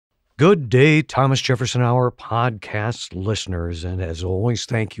Good day, Thomas Jefferson Hour podcast listeners. And as always,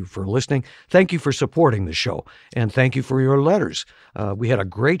 thank you for listening. Thank you for supporting the show. And thank you for your letters. We had a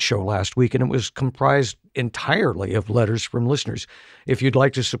great show last week, and it was comprised entirely of letters from listeners. If you'd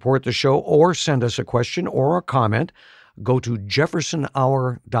like to support the show or send us a question or a comment, go to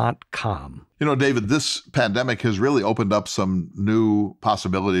jeffersonhour.com. You know, David, this pandemic has really opened up some new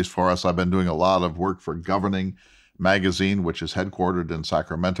possibilities for us. I've been doing a lot of work for Governing magazine, which is headquartered in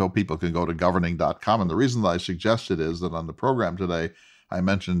Sacramento. People can go to governing.com. And the reason that I suggested is that on the program today, I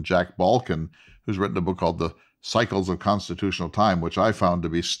mentioned Jack Balkin, who's written a book called The Cycles of Constitutional Time, which I found to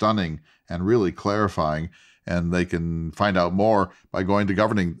be stunning and really clarifying. And they can find out more by going to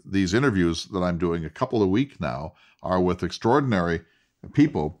Governing. These interviews that I'm doing a couple of weeks now are with extraordinary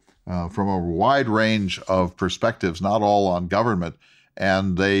people from a wide range of perspectives, not all on government.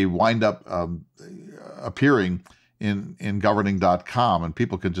 And they wind up appearing in governing.com, and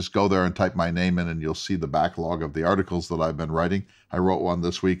people can just go there and type my name in, and you'll see the backlog of the articles that I've been writing. I wrote one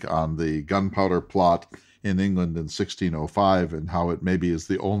this week on the gunpowder plot in England in 1605 and how it maybe is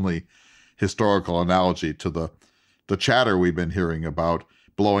the only historical analogy to the chatter we've been hearing about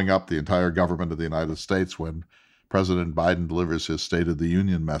blowing up the entire government of the United States when President Biden delivers his State of the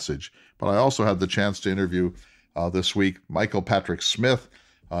Union message. But I also had the chance to interview this week Michael Patrick Smith.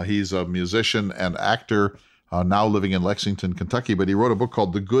 He's a musician and actor now living in Lexington, Kentucky, but he wrote a book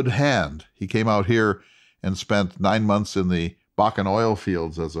called The Good Hand. He came out here and spent 9 months in the Bakken oil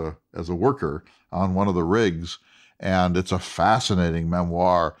fields as a worker on one of the rigs, and it's a fascinating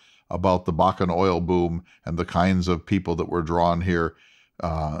memoir about the Bakken oil boom and the kinds of people that were drawn here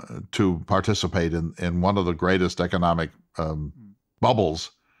to participate in one of the greatest economic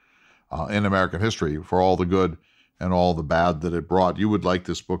bubbles in American history, for all the good and all the bad that it brought. You would like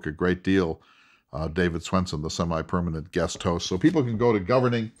this book a great deal, David Swenson, the semi-permanent guest host. So people can go to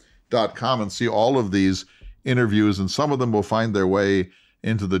governing.com and see all of these interviews, and some of them will find their way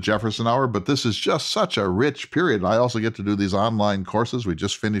into the Jefferson Hour, but this is just such a rich period. I also get to do these online courses. We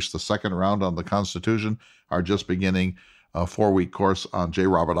just finished the second round on the Constitution, are just beginning a 4-week course on J.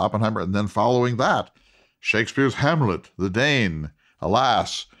 Robert Oppenheimer, and then following that, Shakespeare's Hamlet, The Dane,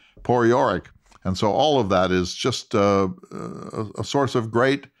 Alas, Poor Yorick. And so all of that is just a source of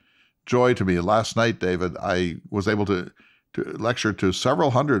great joy to me. Last night, David, I was able to lecture to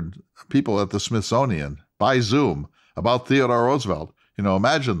several hundred people at the Smithsonian by Zoom about Theodore Roosevelt. You know,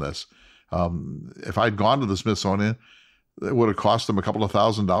 imagine this. If I'd gone to the Smithsonian, it would have cost them a couple of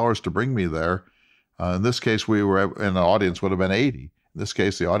 $1,000s to bring me there. In this case, and the audience would have been 80. In this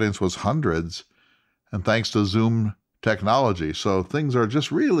case, the audience was hundreds, and thanks to Zoom technology. So things are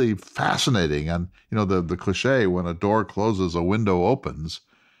just really fascinating. And, you know, the cliche, when a door closes, a window opens,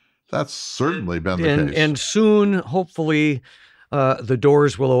 that's certainly been the case. And soon, hopefully, the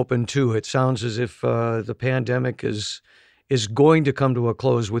doors will open too. It sounds as if the pandemic is going to come to a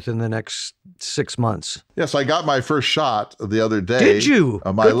close within the next 6 months. Yes, I got my first shot the other day. Did you?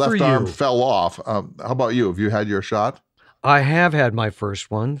 My left arm fell off. How about you? Have you had your shot? I have had my first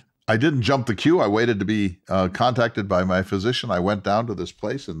one. I didn't jump the queue. I waited to be contacted by my physician. I went down to this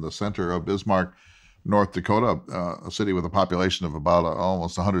place in the center of Bismarck, North Dakota, a city with a population of about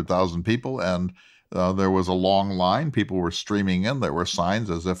almost 100,000 people. And there was a long line. People were streaming in. There were signs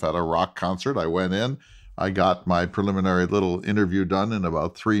as if at a rock concert. I went in. I got my preliminary little interview done in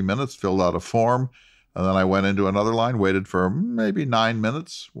about 3 minutes, filled out a form. And then I went into another line, waited for maybe 9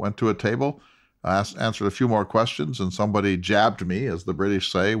 minutes, went to a table, answered a few more questions, and somebody jabbed me, as the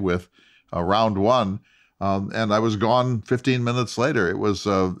British say, with round one. And I was gone 15 minutes later. It was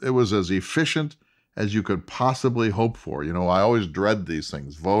as efficient as you could possibly hope for. You know, I always dread these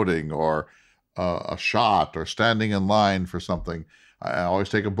things, voting or a shot or standing in line for something. I always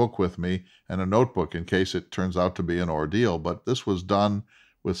take a book with me and a notebook in case it turns out to be an ordeal. But this was done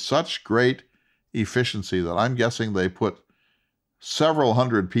with such great efficiency that I'm guessing they put several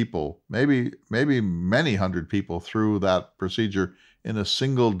hundred people, maybe many hundred people through that procedure in a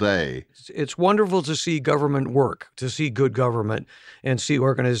single day. It's wonderful to see government work, to see good government and see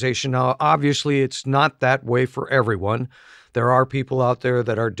organization. Now, obviously, it's not that way for everyone. There are people out there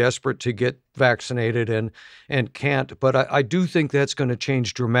that are desperate to get vaccinated and can't. But I do think that's going to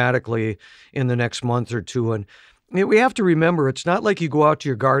change dramatically in the next month or two. And we have to remember, it's not like you go out to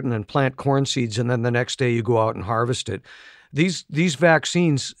your garden and plant corn seeds and then the next day you go out and harvest it. These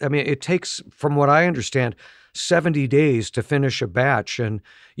vaccines, I mean, it takes, from what I understand, 70 days to finish a batch, and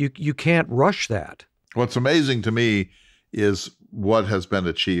you can't rush that. What's amazing to me is what has been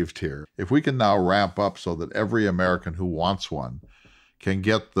achieved here. If we can now ramp up so that every American who wants one can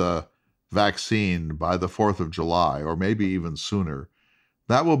get the vaccine by the 4th of July, or maybe even sooner,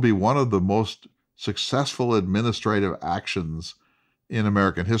 that will be one of the most successful administrative actions in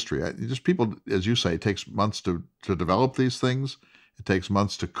American history. Just people, as you say, it takes months to develop these things. It takes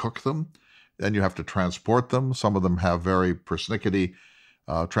months to cook them. Then you have to transport them. Some of them have very persnickety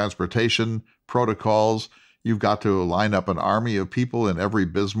transportation protocols. You've got to line up an army of people in every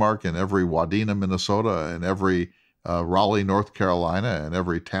Bismarck, in every Wadena, Minnesota, in every Raleigh, North Carolina, and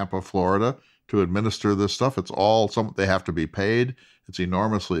every Tampa, Florida, to administer this stuff. It's all they have to be paid. It's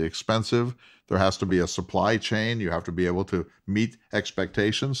enormously expensive. There has to be a supply chain. You have to be able to meet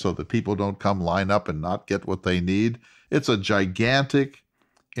expectations so that people don't come line up and not get what they need. It's a gigantic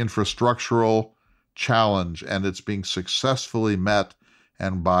infrastructural challenge, and it's being successfully met.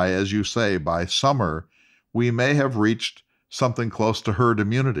 And by, as you say, by summer, we may have reached something close to herd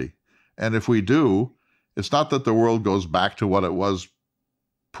immunity. And if we do, it's not that the world goes back to what it was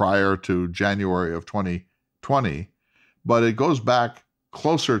prior to January of 2020, but it goes back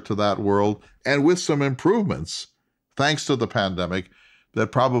closer to that world and with some improvements, thanks to the pandemic,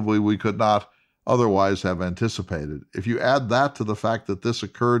 that probably we could not otherwise have anticipated. If you add that to the fact that this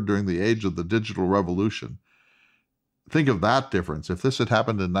occurred during the age of the digital revolution, think of that difference. If this had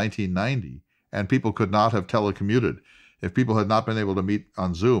happened in 1990 and people could not have telecommuted, if people had not been able to meet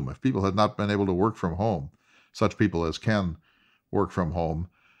on Zoom, if people had not been able to work from home, such people as can work from home,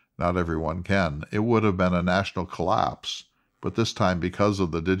 not everyone can, it would have been a national collapse. But this time, because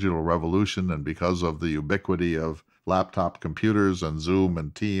of the digital revolution and because of the ubiquity of laptop computers and Zoom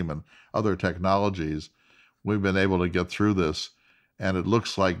and Team and other technologies, we've been able to get through this. And it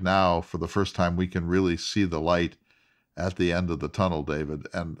looks like now, for the first time, we can really see the light at the end of the tunnel, David.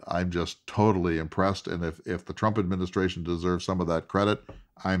 And I'm just totally impressed. And if the Trump administration deserves some of that credit,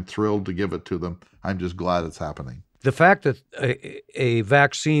 I'm thrilled to give it to them. I'm just glad it's happening. The fact that a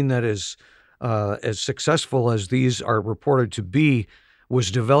vaccine that is as successful as these are reported to be was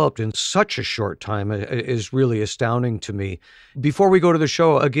developed in such a short time is really astounding to me. Before we go to the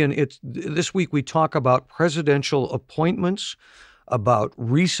show, again, this week we talk about presidential appointments, about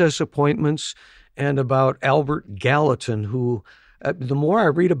recess appointments, and about Albert Gallatin, who, the more I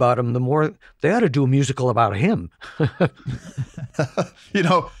read about him, the more they ought to do a musical about him.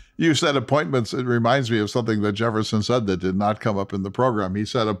 You said appointments. It reminds me of something that Jefferson said that did not come up in the program. He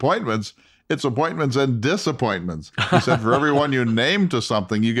said appointments, it's appointments and disappointments. He said for everyone you name to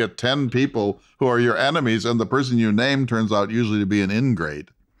something, you get 10 people who are your enemies, and the person you name turns out usually to be an ingrate.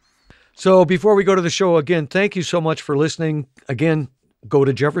 So before we go to the show, again, thank you so much for listening. Again, go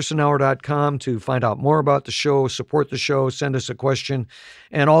to jeffersonhour.com to find out more about the show, support the show, send us a question,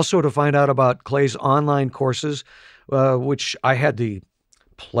 and also to find out about Clay's online courses, which I had the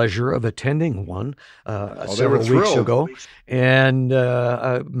pleasure of attending one several weeks ago, and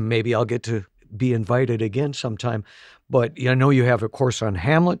maybe I'll get to be invited again sometime. But I know you have a course on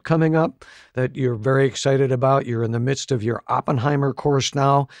Hamlet coming up that you're very excited about. You're in the midst of your Oppenheimer course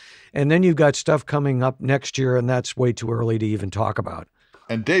now, and then you've got stuff coming up next year, and that's way too early to even talk about.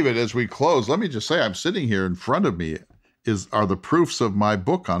 And David, as we close, let me just say, I'm sitting here in front of me are the proofs of my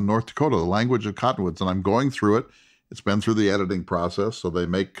book on North Dakota, The Language of Cottonwoods, and I'm going through it. It's been through the editing process, so they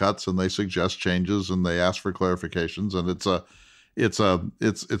make cuts and they suggest changes and they ask for clarifications. And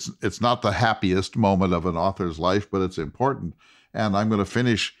it's not the happiest moment of an author's life, but it's important. And I'm going to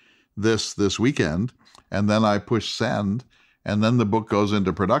finish this weekend, and then I push send, and then the book goes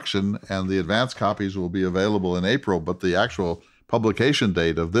into production, and the advance copies will be available in April. But the actual publication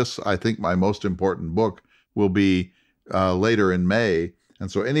date of this, I think, my most important book, will be later in May.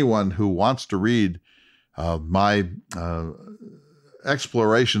 And so anyone who wants to read my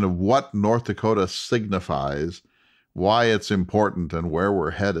exploration of what North Dakota signifies, why it's important, and where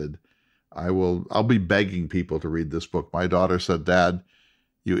we're headed, I'll be begging people to read this book. My daughter said, "Dad,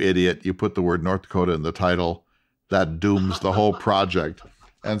 you idiot, you put the word North Dakota in the title. That dooms the whole project."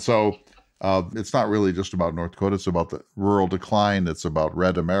 And so it's not really just about North Dakota. It's about the rural decline. It's about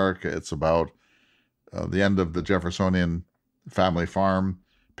Red America. It's about the end of the Jeffersonian family farm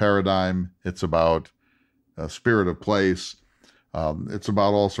paradigm. It's about spirit of place. It's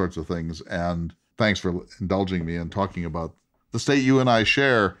about all sorts of things. And thanks for indulging me in talking about the state you and I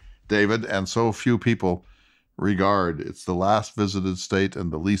share, David, and so few people regard. It's the last visited state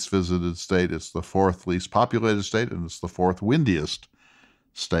and the least visited state. It's the fourth least populated state, and it's the fourth windiest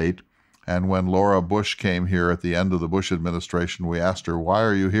state. And when Laura Bush came here at the end of the Bush administration, we asked her, "Why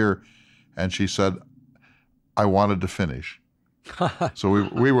are you here?" And she said, "I wanted to finish." So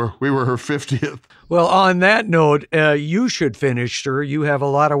we were her 50th. Well, on that note, you should finish, sir. You have a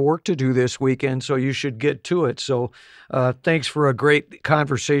lot of work to do this weekend, so you should get to it. So thanks for a great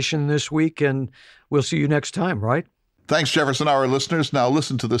conversation this week, and we'll see you next time, right? Thanks, Jefferson Hour listeners. Now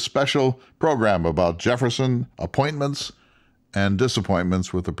listen to this special program about Jefferson appointments and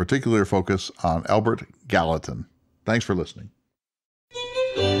disappointments with a particular focus on Albert Gallatin. Thanks for listening.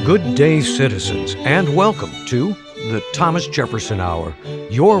 Good day, citizens, and welcome to the Thomas Jefferson Hour,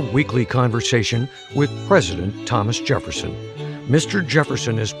 your weekly conversation with President Thomas Jefferson. Mr.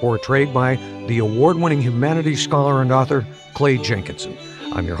 Jefferson is portrayed by the award-winning humanities scholar and author Clay Jenkinson.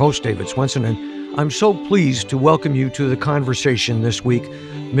 I'm your host, David Swenson, and I'm so pleased to welcome you to the conversation this week.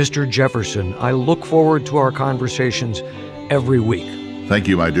 Mr. Jefferson, I look forward to our conversations every week. Thank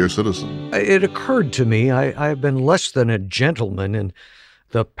you, my dear citizen. It occurred to me I've been less than a gentleman in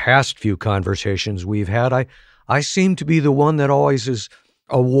the past few conversations we've had. I seem to be the one that always is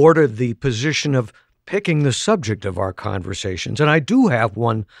awarded the position of picking the subject of our conversations, and I do have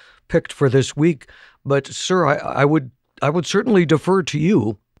one picked for this week. But, sir, I would certainly defer to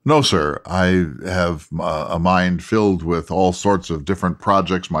you. No, sir. I have a mind filled with all sorts of different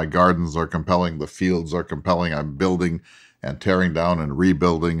projects. My gardens are compelling. The fields are compelling. I'm building and tearing down and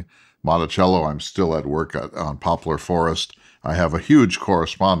rebuilding Monticello. I'm still at work on Poplar Forest. I have a huge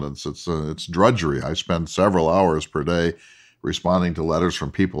correspondence. It's drudgery. I spend several hours per day responding to letters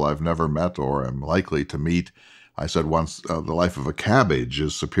from people I've never met or am likely to meet. I said once, the life of a cabbage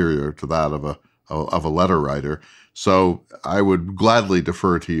is superior to that of a letter writer. So I would gladly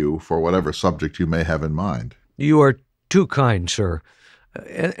defer to you for whatever subject you may have in mind. You are too kind, sir.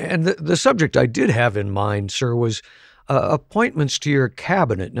 And the subject I did have in mind, sir, was appointments to your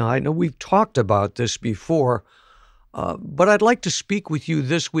cabinet. Now, I know we've talked about this before, but I'd like to speak with you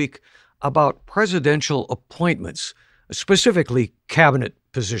this week about presidential appointments, specifically cabinet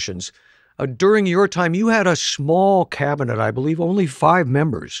positions. During your time, you had a small cabinet, I believe, only 5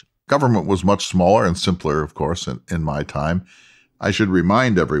 members. Government was much smaller and simpler, of course, in my time. I should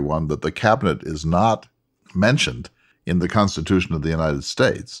remind everyone that the cabinet is not mentioned in the Constitution of the United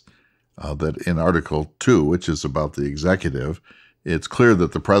States, that in Article 2, which is about the executive, it's clear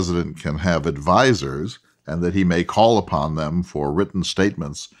that the president can have advisors and that he may call upon them for written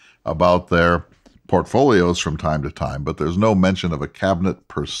statements about their portfolios from time to time, but there's no mention of a cabinet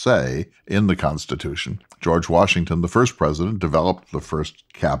per se in the Constitution. George Washington, the first president, developed the first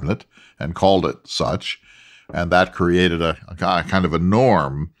cabinet and called it such, and that created a kind of a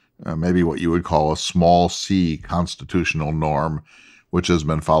norm, maybe what you would call a small c constitutional norm, which has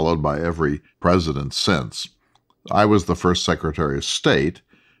been followed by every president since. I was the first Secretary of State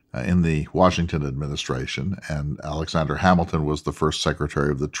in the Washington administration, and Alexander Hamilton was the first Secretary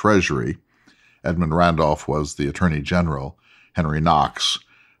of the Treasury. Edmund Randolph was the Attorney General, Henry Knox,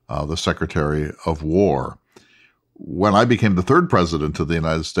 the Secretary of War. When I became the third president of the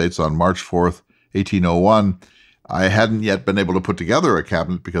United States on March 4th, 1801, I hadn't yet been able to put together a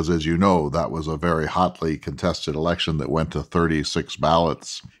cabinet because, as you know, that was a very hotly contested election that went to 36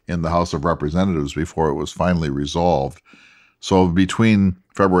 ballots in the House of Representatives before it was finally resolved. So between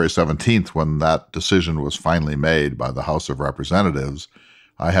February 17th, when that decision was finally made by the House of Representatives,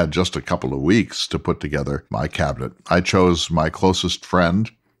 I had just a couple of weeks to put together my cabinet. I chose my closest friend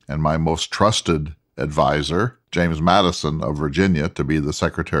and my most trusted advisor, James Madison of Virginia, to be the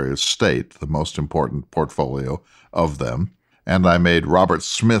Secretary of State, the most important portfolio of them. And I made Robert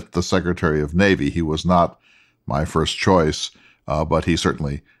Smith the Secretary of Navy. He was not my first choice, but he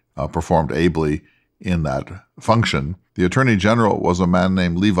certainly performed ably in that function. The Attorney General was a man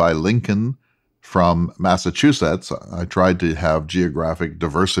named Levi Lincoln from Massachusetts. I tried to have geographic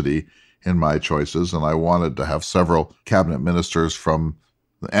diversity in my choices, and I wanted to have several cabinet ministers from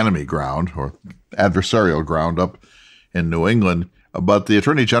the enemy ground or adversarial ground up in New England. But the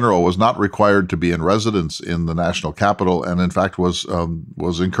Attorney General was not required to be in residence in the national capital, and in fact was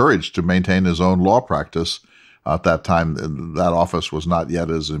encouraged to maintain his own law practice at that time. That office was not yet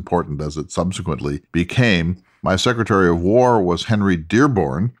as important as it subsequently became. My Secretary of War was Henry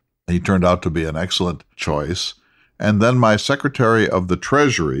Dearborn. He turned out to be an excellent choice. And then my Secretary of the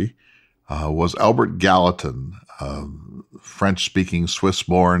Treasury was Albert Gallatin, French-speaking,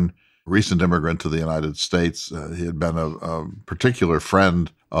 Swiss-born, recent immigrant to the United States. He had been a particular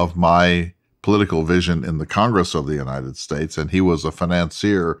friend of my political vision in the Congress of the United States, and he was a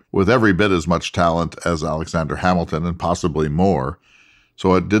financier with every bit as much talent as Alexander Hamilton and possibly more.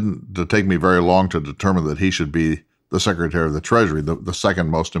 So it didn't take me very long to determine that he should be the Secretary of the Treasury, the second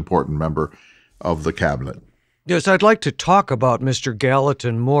most important member of the cabinet. Yes, I'd like to talk about Mr.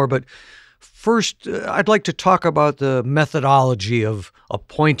 Gallatin more, but first, I'd like to talk about the methodology of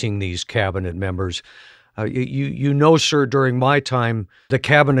appointing these cabinet members. You know, sir, during my time, the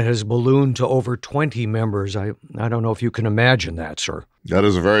cabinet has ballooned to over 20 members. I don't know if you can imagine that, sir. That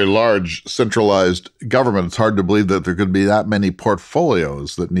is a very large centralized government. It's hard to believe that there could be that many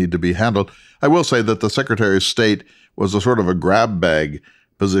portfolios that need to be handled. I will say that the Secretary of State was a sort of a grab bag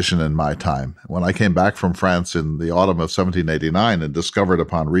position in my time. When I came back from France in the autumn of 1789 and discovered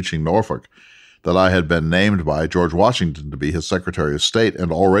upon reaching Norfolk that I had been named by George Washington to be his Secretary of State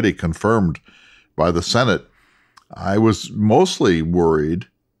and already confirmed by the Senate, I was mostly worried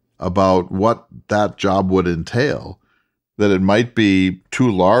about what that job would entail, that it might be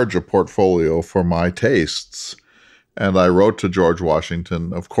too large a portfolio for my tastes. And I wrote to George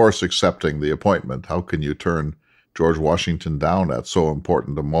Washington, of course, accepting the appointment. How can you turn George Washington down at so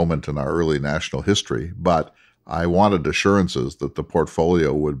important a moment in our early national history? But I wanted assurances that the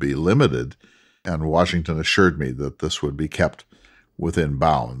portfolio would be limited, and Washington assured me that this would be kept within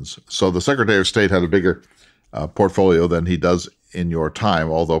bounds. So the Secretary of State had a bigger portfolio than he does in your time,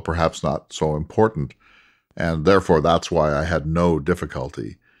 although perhaps not so important. And therefore, that's why I had no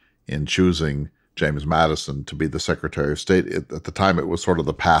difficulty in choosing James Madison to be the Secretary of State. At the time, it was sort of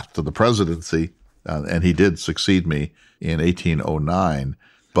the path to the presidency, and he did succeed me in 1809.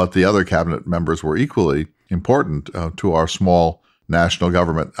 But the other cabinet members were equally important to our small national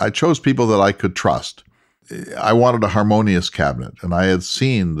government. I chose people that I could trust. I wanted a harmonious cabinet, and I had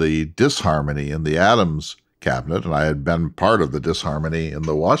seen the disharmony in the Adams cabinet, and I had been part of the disharmony in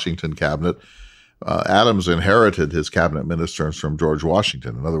the Washington cabinet. Adams inherited his cabinet ministers from George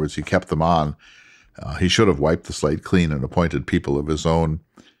Washington. In other words, he kept them on. He should have wiped the slate clean and appointed people of his own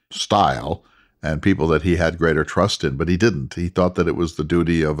style and people that he had greater trust in, but he didn't. He thought that it was the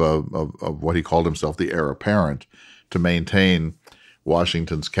duty of what he called himself the heir apparent to maintain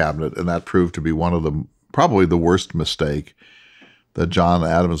Washington's cabinet, and that proved to be one of the probably the worst mistake that John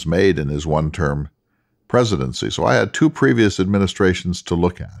Adams made in his one-term presidency. So I had two previous administrations to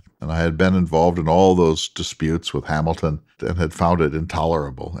look at, and I had been involved in all those disputes with Hamilton and had found it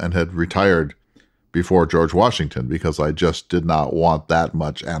intolerable and had retired before George Washington because I just did not want that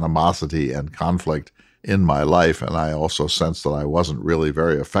much animosity and conflict in my life. And I also sensed that I wasn't really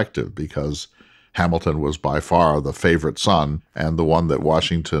very effective because Hamilton was by far the favorite son and the one that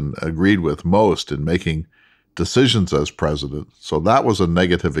Washington agreed with most in making decisions as president. So that was a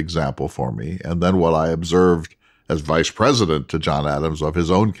negative example for me. And then what I observed as vice president to John Adams of his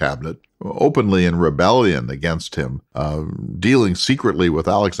own cabinet, openly in rebellion against him, dealing secretly with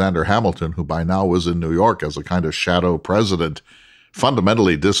Alexander Hamilton, who by now was in New York as a kind of shadow president,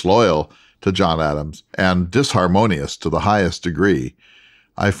 fundamentally disloyal to John Adams and disharmonious to the highest degree.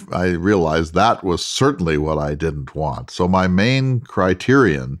 I realized that was certainly what I didn't want. So my main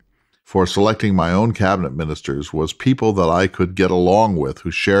criterion for selecting my own cabinet ministers was people that I could get along with,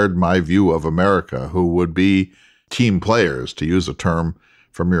 who shared my view of America, who would be team players, to use a term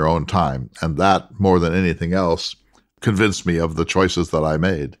from your own time. And that, more than anything else, convinced me of the choices that I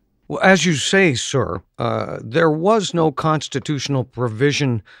made. Well, as you say, sir, there was no constitutional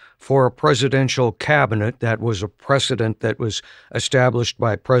provision for a presidential cabinet. That was a precedent that was established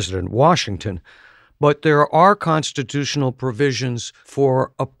by President Washington. But there are constitutional provisions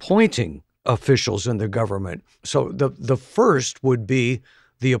for appointing officials in the government. So the first would be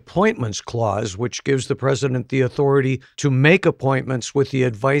the Appointments Clause, which gives the president the authority to make appointments with the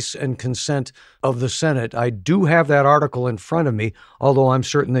advice and consent of the Senate. I do have that article in front of me, although I'm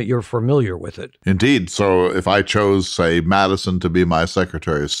certain that you're familiar with it. Indeed. So if I chose, say, Madison to be my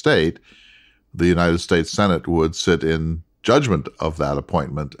Secretary of State, the United States Senate would sit in judgment of that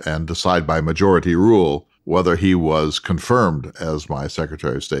appointment and decide by majority rule whether he was confirmed as my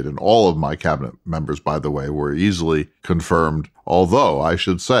Secretary of State. And all of my cabinet members, by the way, were easily confirmed, although I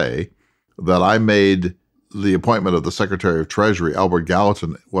should say that I made the appointment of the Secretary of Treasury, Albert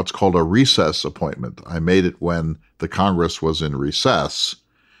Gallatin, what's called a recess appointment. I made it when the Congress was in recess.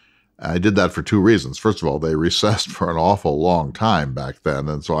 I did that for two reasons. First of all, they recessed for an awful long time back then,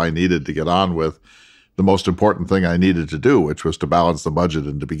 and so I needed to get on with the most important thing I needed to do, which was to balance the budget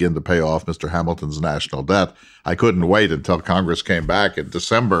and to begin to pay off Mr. Hamilton's national debt. I couldn't wait until Congress came back in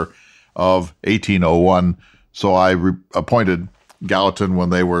December of 1801, so I appointed Gallatin when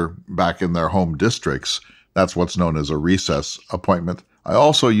they were back in their home districts. That's what's known as a recess appointment. I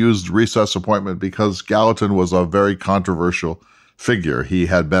also used recess appointment because Gallatin was a very controversial figure. He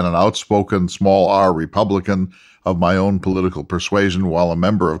had been an outspoken, small r Republican of my own political persuasion while a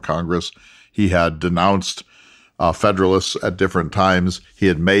member of Congress. He had denounced Federalists at different times. He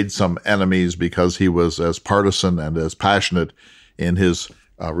had made some enemies because he was as partisan and as passionate in his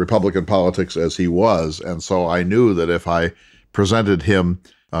Republican politics as he was. And so I knew that if I presented him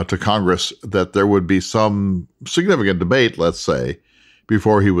to Congress that there would be some significant debate, let's say,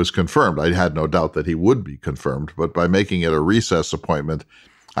 before he was confirmed. I had no doubt that he would be confirmed, but by making it a recess appointment,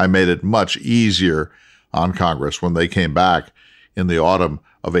 I made it much easier on Congress when they came back in the autumn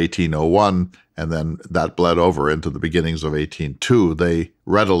of 1801, and then that bled over into the beginnings of 1802. They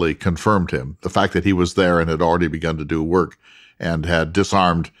readily confirmed him. The fact that he was there and had already begun to do work and had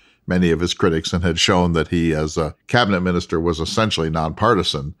disarmed many of his critics and had shown that he, as a cabinet minister, was essentially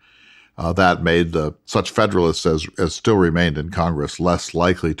nonpartisan, that made such Federalists as still remained in Congress less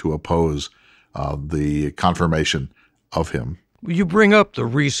likely to oppose the confirmation of him. You bring up the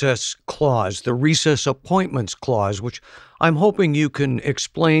recess clause, the recess appointments clause, which I'm hoping you can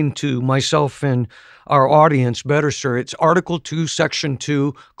explain to myself and our audience better, sir. It's Article 2, Section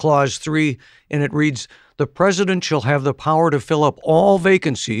 2, Clause 3, and it reads, "The President shall have the power to fill up all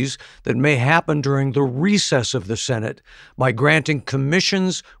vacancies that may happen during the recess of the Senate by granting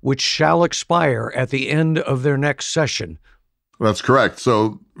commissions which shall expire at the end of their next session." That's correct.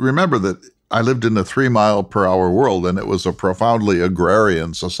 So remember that I lived in the 3-mile-per-hour world, and it was a profoundly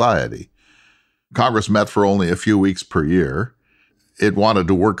agrarian society. Congress met for only a few weeks per year. It wanted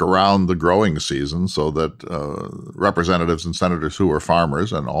to work around the growing season so that representatives and senators who were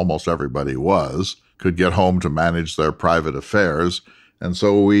farmers, and almost everybody was, could get home to manage their private affairs. And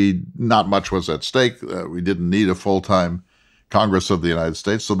so not much was at stake. We didn't need a full-time Congress of the United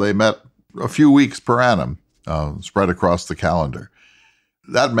States, so they met a few weeks per annum, spread across the calendar.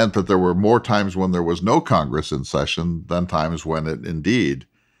 That meant that there were more times when there was no Congress in session than times when it indeed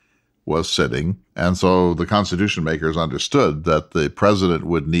was sitting. And so the Constitution makers understood that the president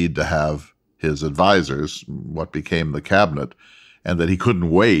would need to have his advisors, what became the cabinet, and that he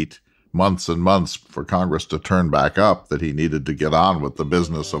couldn't wait months and months for Congress to turn back up, that he needed to get on with the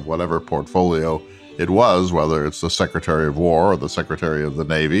business of whatever portfolio it was, whether it's the Secretary of War or the Secretary of the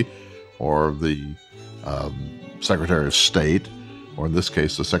Navy or the Secretary of State, or in this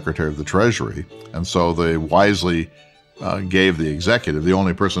case, the Secretary of the Treasury. And so they wisely gave the executive, the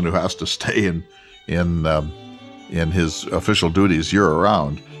only person who has to stay in his official duties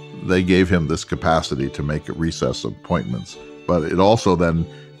year-round, they gave him this capacity to make recess appointments. But it also then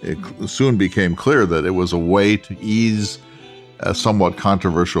it soon became clear that it was a way to ease a somewhat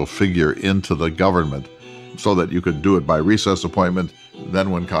controversial figure into the government so that you could do it by recess appointment.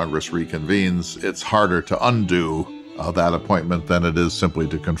 Then when Congress reconvenes, it's harder to undo that appointment than it is simply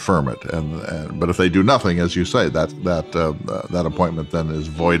to confirm it. But if they do nothing, as you say, that appointment then is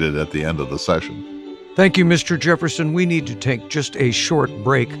voided at the end of the session. Thank you, Mr. Jefferson. We need to take just a short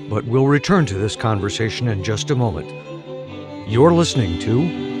break, but we'll return to this conversation in just a moment. You're listening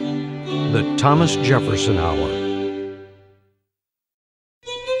to the Thomas Jefferson Hour.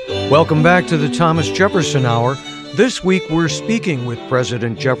 Welcome back to the Thomas Jefferson Hour. This week we're speaking with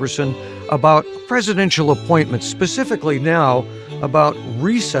President Jefferson about presidential appointments, specifically now about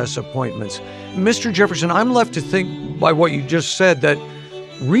recess appointments. Mr. Jefferson, I'm left to think by what you just said that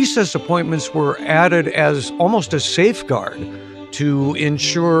recess appointments were added as almost a safeguard to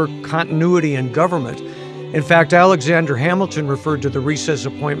ensure continuity in government. In fact, Alexander Hamilton referred to the recess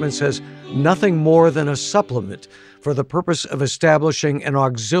appointments as nothing more than a supplement for the purpose of establishing an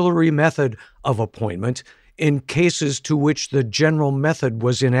auxiliary method of appointment in cases to which the general method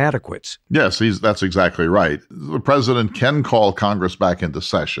was inadequate. Yes, that's exactly right. The president can call Congress back into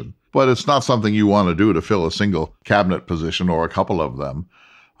session, but it's not something you want to do to fill a single cabinet position or a couple of them.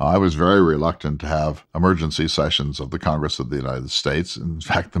 I was very reluctant to have emergency sessions of the Congress of the United States. In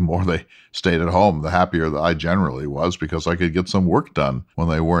fact, the more they stayed at home, the happier that I generally was, because I could get some work done when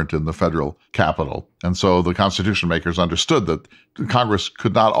they weren't in the federal capital. And so the Constitution makers understood that Congress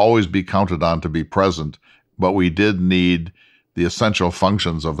could not always be counted on to be present, but we did need the essential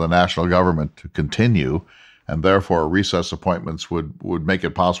functions of the national government to continue, and therefore recess appointments would make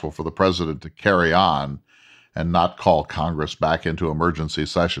it possible for the president to carry on and not call Congress back into emergency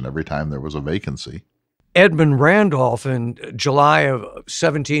session every time there was a vacancy. Edmund Randolph in July of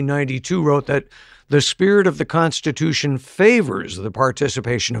 1792 wrote that the spirit of the Constitution favors the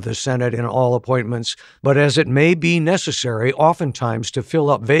participation of the Senate in all appointments, but as it may be necessary oftentimes to fill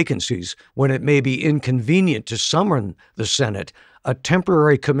up vacancies when it may be inconvenient to summon the Senate, a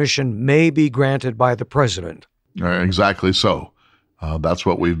temporary commission may be granted by the president. Exactly so. That's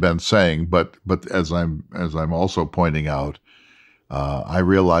what we've been saying. But as I'm also pointing out, I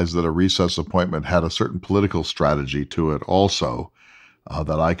realized that a recess appointment had a certain political strategy to it also,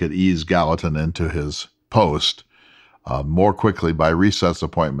 that I could ease Gallatin into his post more quickly by recess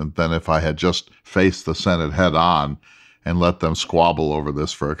appointment than if I had just faced the Senate head on and let them squabble over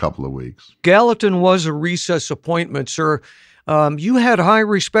this for a couple of weeks. Gallatin was a recess appointment, sir. You had high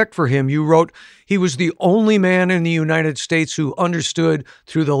respect for him. You wrote, he was the only man in the United States who understood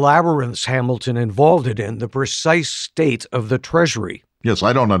through the labyrinths Hamilton involved it in, the precise state of the Treasury. Yes,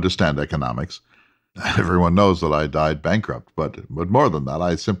 I don't understand economics. Everyone knows that I died bankrupt, but more than that,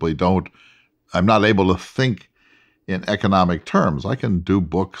 I simply don't. I'm not able to think in economic terms. I can do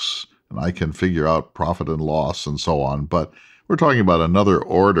books and I can figure out profit and loss and so on, but we're talking about another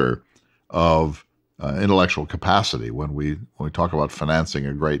order of intellectual capacity when we talk about financing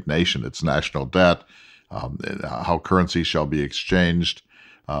a great nation, its national debt, how currency shall be exchanged,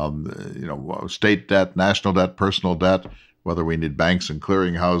 state debt, national debt, personal debt, whether we need banks and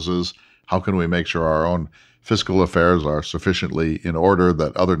clearinghouses, how can we make sure our own fiscal affairs are sufficiently in order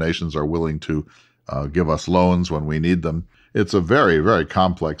that other nations are willing to give us loans when we need them. It's a very, very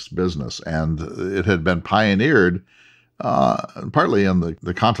complex business, and it had been pioneered partly in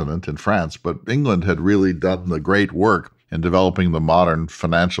the continent in France, but England had really done the great work in developing the modern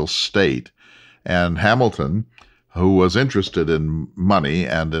financial state. And Hamilton, who was interested in money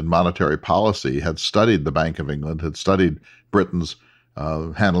and in monetary policy, had studied the Bank of England, had studied Britain's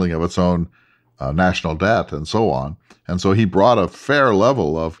handling of its own national debt and so on. And so he brought a fair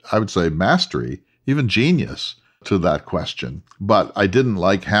level of, I would say, mastery, even genius, to that question. But I didn't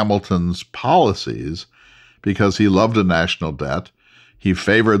like Hamilton's policies because he loved a national debt. He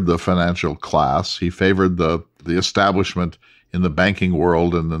favored the financial class. He favored the establishment in the banking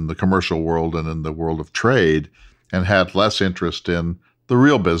world and in the commercial world and in the world of trade, and had less interest in the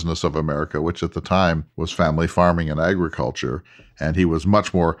real business of America, which at the time was family farming and agriculture. And he was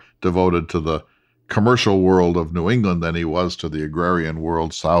much more devoted to the commercial world of New England than he was to the agrarian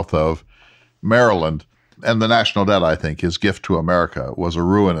world south of Maryland. And the national debt, I think, his gift to America, was a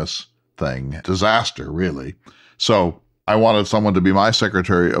ruinous thing, disaster, really. So I wanted someone to be my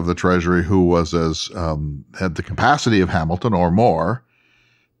Secretary of the Treasury who was had the capacity of Hamilton or more,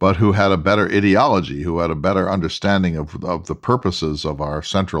 but who had a better ideology, who had a better understanding of the purposes of our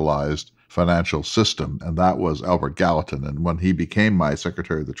centralized financial system, and that was Albert Gallatin. And when he became my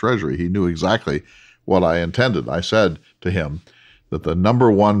Secretary of the Treasury, he knew exactly what I intended. I said to him that the number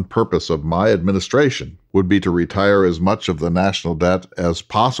one purpose of my administration would be to retire as much of the national debt as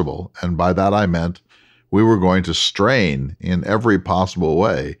possible, and by that I meant we were going to strain in every possible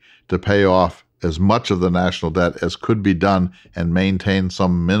way to pay off as much of the national debt as could be done and maintain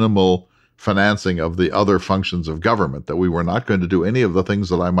some minimal financing of the other functions of government, that we were not going to do any of the things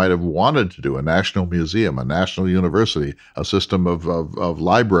that I might have wanted to do, a national museum, a national university, a system of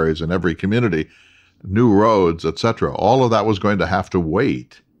libraries in every community, new roads, etc. All of that was going to have to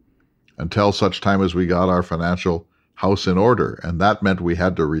wait until such time as we got our financial house in order. And that meant we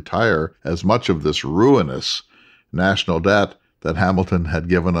had to retire as much of this ruinous national debt that Hamilton had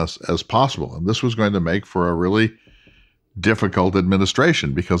given us as possible. And this was going to make for a really difficult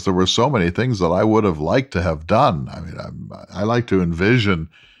administration because there were so many things that I would have liked to have done. I mean, I like to envision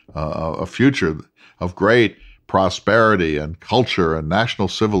a future of great prosperity and culture and national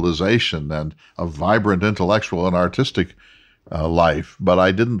civilization and a vibrant intellectual and artistic life. But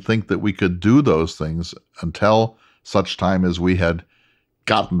I didn't think that we could do those things until such time as we had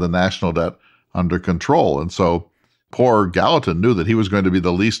gotten the national debt under control. And so poor Gallatin knew that he was going to be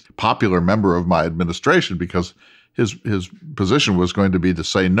the least popular member of my administration because his position was going to be to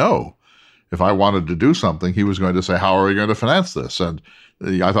say no. If I wanted to do something, he was going to say, how are we going to finance this? And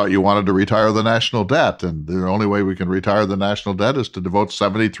I thought you wanted to retire the national debt, and the only way we can retire the national debt is to devote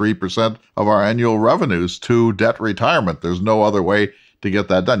 73% of our annual revenues to debt retirement. There's no other way to get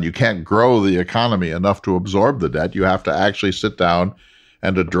that done. You can't grow the economy enough to absorb the debt. You have to actually sit down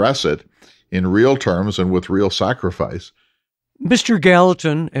and address it in real terms and with real sacrifice. Mr.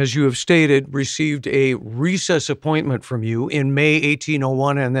 Gallatin, as you have stated, received a recess appointment from you in May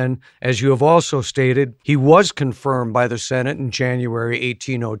 1801, and then, as you have also stated, he was confirmed by the Senate in January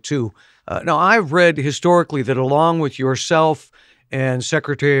 1802. Now, I've read historically that along with yourself and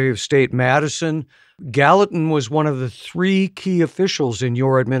Secretary of State Madison, Gallatin was one of the three key officials in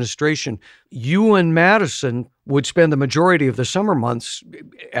your administration. You and Madison would spend the majority of the summer months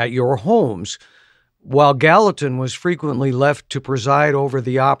at your homes, while Gallatin was frequently left to preside over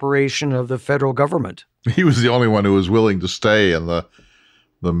the operation of the federal government. He was the only one who was willing to stay in the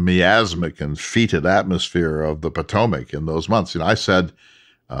miasmic and fetid atmosphere of the Potomac in those months. I said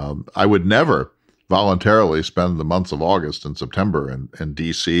I would never voluntarily spend the months of August and September in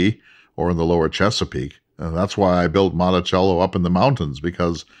D.C. or in the lower Chesapeake. And that's why I built Monticello up in the mountains,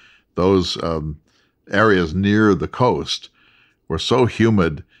 because those areas near the coast were so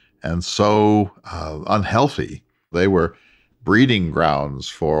humid and so unhealthy. They were breeding grounds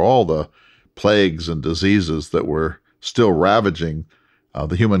for all the plagues and diseases that were still ravaging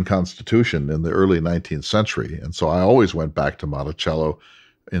the human constitution in the early 19th century. And so I always went back to Monticello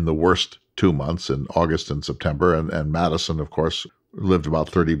in the worst 2 months, in August and September. And Madison, of course, lived about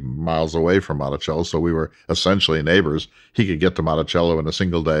 30 miles away from Monticello, so we were essentially neighbors. He could get to Monticello in a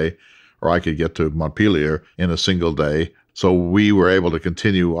single day, or I could get to Montpelier in a single day. So we were able to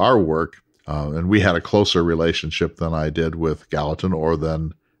continue our work, and we had a closer relationship than I did with Gallatin or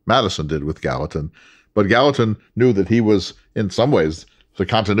than Madison did with Gallatin. But Gallatin knew that he was, in some ways, the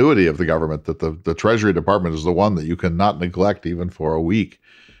continuity of the government, that the Treasury Department is the one that you cannot neglect even for a week.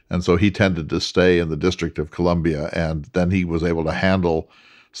 And so he tended to stay in the District of Columbia, and then he was able to handle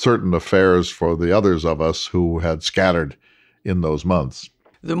certain affairs for the others of us who had scattered in those months.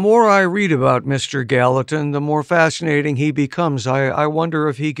 The more I read about Mr. Gallatin, the more fascinating he becomes. I wonder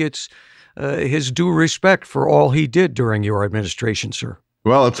if he gets his due respect for all he did during your administration, sir.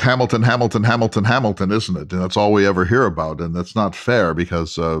 Well, it's Hamilton, Hamilton, Hamilton, Hamilton, isn't it? And that's all we ever hear about. And that's not fair,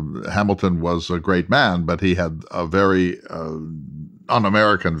 because Hamilton was a great man, but he had a very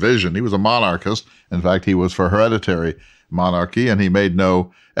un-American vision. He was a monarchist. In fact, he was for hereditary monarchy, and he made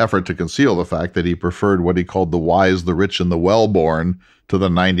no effort to conceal the fact that he preferred what he called the wise, the rich, and the well-born to the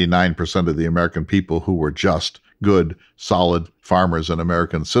 99% of the American people who were just, good, solid farmers and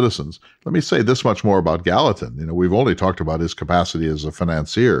American citizens. Let me say this much more about Gallatin. We've only talked about his capacity as a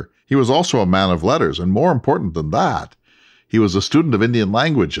financier. He was also a man of letters, and more important than that, he was a student of Indian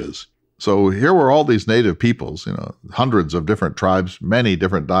languages. So here were all these native peoples, hundreds of different tribes, many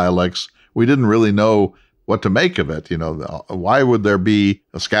different dialects. We didn't really know what to make of it. Why would there be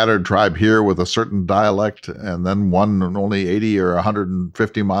a scattered tribe here with a certain dialect and then one only 80 or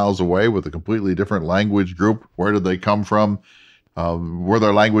 150 miles away with a completely different language group? Where did they come from? Were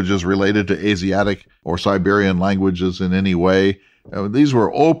their languages related to Asiatic or Siberian languages in any way? These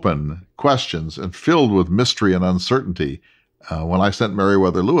were open questions and filled with mystery and uncertainty. When I sent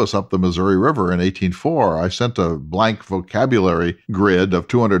Meriwether Lewis up the Missouri River in 1804, I sent a blank vocabulary grid of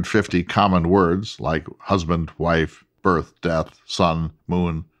 250 common words like husband, wife, birth, death, sun,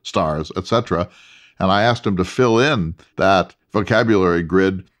 moon, stars, etc. And I asked him to fill in that vocabulary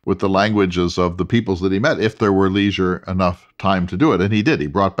grid with the languages of the peoples that he met, if there were leisure enough time to do it. And he did. He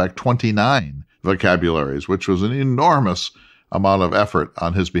brought back 29 vocabularies, which was an enormous amount of effort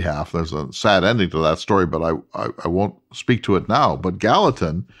on his behalf. There's a sad ending to that story, but I won't speak to it now. But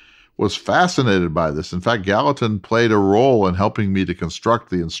Gallatin was fascinated by this. In fact, Gallatin played a role in helping me to construct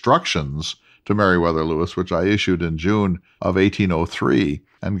the instructions to Meriwether Lewis, which I issued in June of 1803.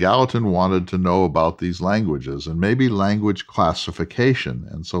 And Gallatin wanted to know about these languages and maybe language classification.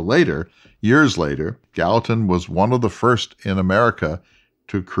 And so later, years later, Gallatin was one of the first in America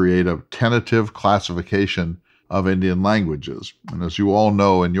to create a tentative classification of Indian languages. And as you all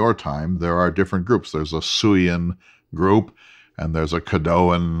know, in your time, there are different groups. There's a Siouan group, and there's a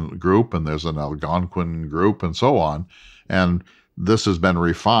Caddoan group, and there's an Algonquin group, and so on. And this has been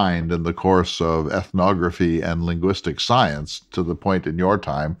refined in the course of ethnography and linguistic science to the point in your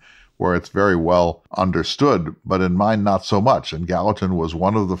time where it's very well understood, but in mine not so much. And Gallatin was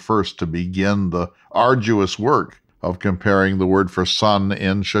one of the first to begin the arduous work of comparing the word for sun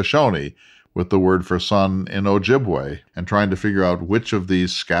in Shoshone with the word for son in Ojibwe, and trying to figure out which of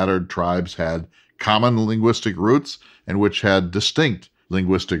these scattered tribes had common linguistic roots and which had distinct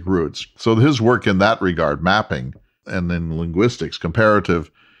linguistic roots. So his work in that regard, mapping, and in linguistics, comparative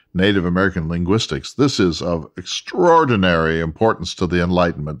Native American linguistics, this is of extraordinary importance to the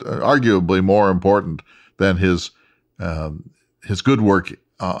Enlightenment, arguably more important than his good work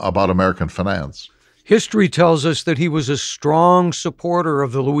about American finance. History tells us that he was a strong supporter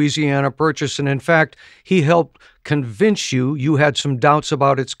of the Louisiana Purchase, and in fact, he helped convince you had some doubts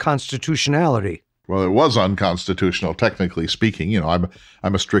about its constitutionality. Well, it was unconstitutional, technically speaking. I'm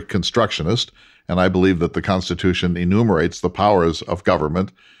a strict constructionist, and I believe that the Constitution enumerates the powers of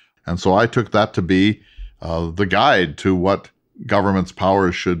government. And so I took that to be the guide to what government's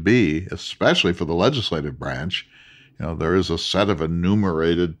powers should be, especially for the legislative branch. There is a set of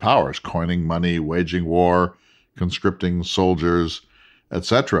enumerated powers: coining money, waging war, conscripting soldiers,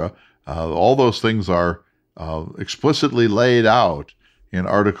 etc. All those things are explicitly laid out in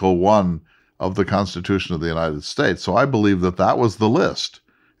Article 1 of the Constitution of the United States. So I believe that that was the list,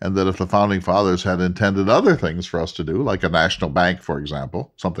 and that if the Founding Fathers had intended other things for us to do, like a national bank, for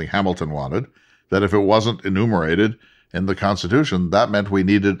example, something Hamilton wanted, that if it wasn't enumerated in the Constitution, that meant we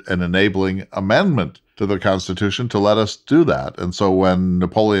needed an enabling amendment to the Constitution to let us do that. And so when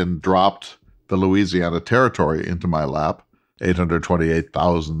Napoleon dropped the Louisiana Territory into my lap,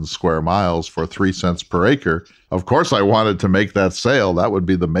 828,000 square miles for 3 cents per acre, of course I wanted to make that sale. That would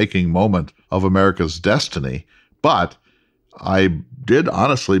be the making moment of America's destiny. But I did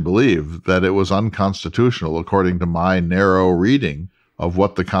honestly believe that it was unconstitutional according to my narrow reading of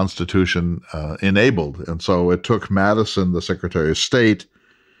what the Constitution enabled. And so it took Madison, the Secretary of State,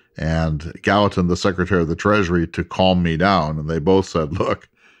 and Gallatin, the Secretary of the Treasury, to calm me down. And they both said, look,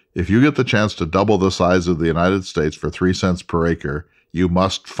 if you get the chance to double the size of the United States for 3 cents per acre, you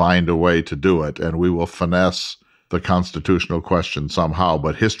must find a way to do it, and we will finesse the constitutional question somehow,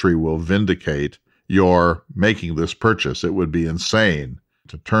 but history will vindicate your making this purchase. It would be insane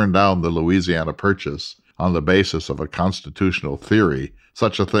to turn down the Louisiana Purchase on the basis of a constitutional theory.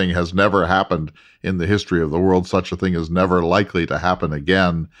 Such a thing has never happened in the history of the world. Such a thing is never likely to happen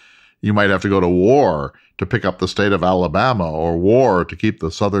again. You might have to go to war to pick up the state of Alabama, or war to keep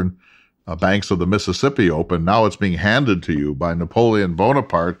the southern banks of the Mississippi open. Now it's being handed to you by Napoleon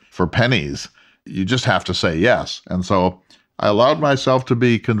Bonaparte for pennies. You just have to say yes. And so I allowed myself to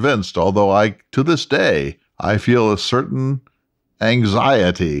be convinced, although to this day, I feel a certain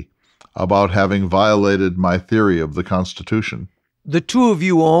anxiety about having violated my theory of the Constitution. The two of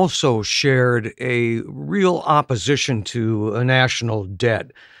you also shared a real opposition to a national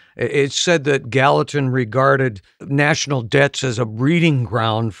debt. It's said that Gallatin regarded national debts as a breeding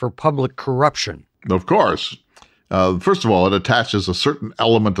ground for public corruption. Of course. First of all, it attaches a certain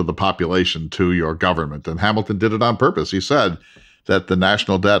element of the population to your government, and Hamilton did it on purpose. He said that the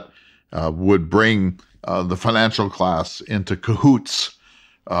national debt would bring the financial class into cahoots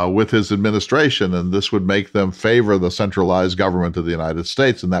with his administration, and this would make them favor the centralized government of the United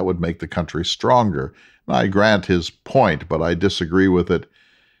States, and that would make the country stronger. And I grant his point, but I disagree with it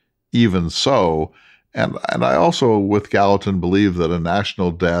even so. And I also, with Gallatin, believe that a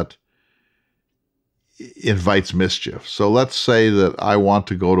national debt invites mischief. So let's say that I want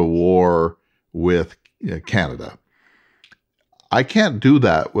to go to war with Canada. I can't do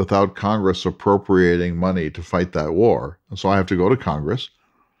that without Congress appropriating money to fight that war. And so I have to go to Congress,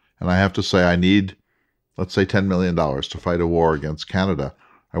 and I have to say I need, let's say, $10 million to fight a war against Canada.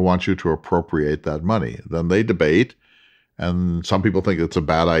 I want you to appropriate that money. Then they debate, and some people think it's a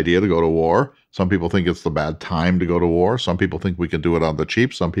bad idea to go to war. Some people think it's the bad time to go to war. Some people think we can do it on the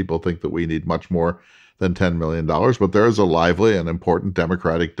cheap. Some people think that we need much more than $10 million. But there is a lively and important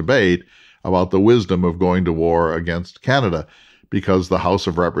democratic debate about the wisdom of going to war against Canada, because the House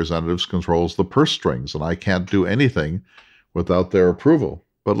of Representatives controls the purse strings, and I can't do anything without their approval.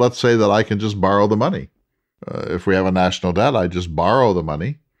 But let's say that I can just borrow the money. If we have a national debt, I just borrow the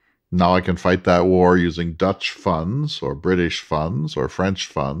money. Now I can fight that war using Dutch funds or British funds or French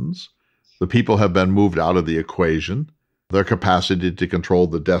funds. The people have been moved out of the equation. Their capacity to control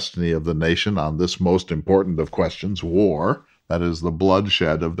the destiny of the nation on this most important of questions, war, that is the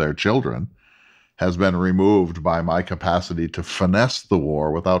bloodshed of their children, has been removed by my capacity to finesse the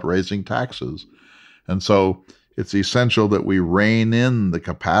war without raising taxes. And so it's essential that we rein in the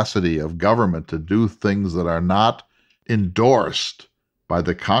capacity of government to do things that are not endorsed by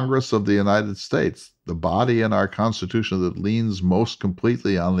the Congress of the United States, the body in our Constitution that leans most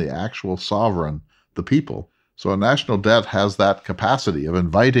completely on the actual sovereign, the people. So a national debt has that capacity of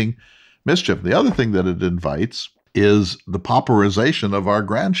inviting mischief. The other thing that it invites is the pauperization of our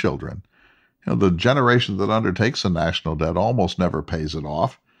grandchildren. The generation that undertakes a national debt almost never pays it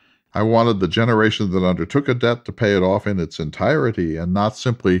off. I wanted the generation that undertook a debt to pay it off in its entirety and not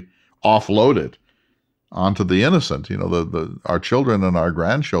simply offload it onto the innocent. Our children and our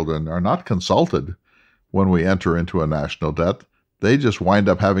grandchildren are not consulted when we enter into a national debt. They just wind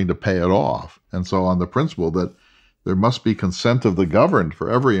up having to pay it off. And so on the principle that there must be consent of the governed for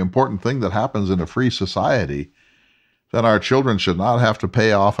every important thing that happens in a free society, then our children should not have to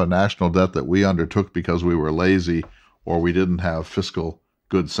pay off a national debt that we undertook because we were lazy or we didn't have fiscal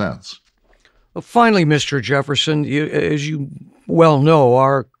good sense. Well, finally, Mr. Jefferson, as you well know,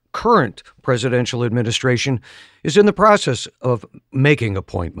 our current presidential administration is in the process of making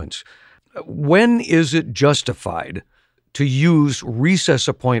appointments. When is it justified to use recess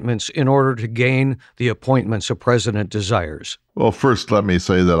appointments in order to gain the appointments a president desires? Well, first, let me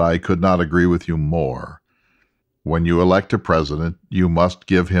say that I could not agree with you more. When you elect a president, you must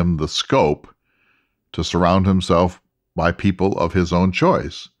give him the scope to surround himself by people of his own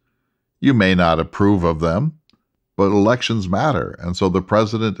choice. You may not approve of them, but elections matter. And so the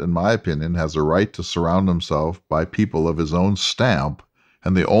president, in my opinion, has a right to surround himself by people of his own stamp.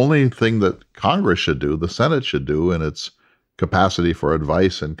 And the only thing that Congress should do, the Senate should do in its capacity for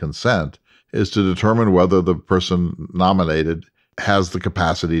advice and consent, is to determine whether the person nominated has the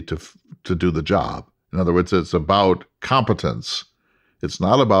capacity to do the job. In other words, it's about competence. It's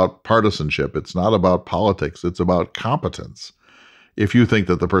not about partisanship. It's not about politics. It's about competence. if you think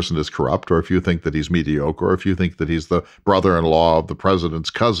that the person is corrupt, or if you think that he's mediocre, or if you think that he's the brother-in-law of the president's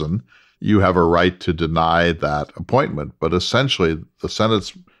cousin, you have a right to deny that appointment. But essentially, the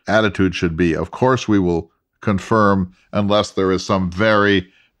Senate's attitude should be, of course, we will confirm unless there is some very,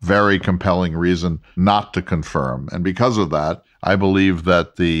 very compelling reason not to confirm. And because of that, I believe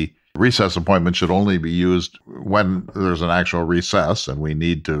that the recess appointment should only be used when there's an actual recess and we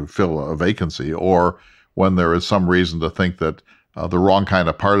need to fill a vacancy, or when there is some reason to think that the wrong kind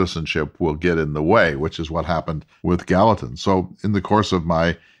of partisanship will get in the way, which is what happened with Gallatin. So in the course of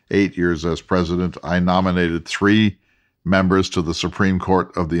my 8 years as president, I nominated 3 members to the Supreme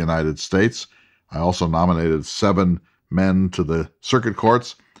Court of the United States. I also nominated 7 men to the circuit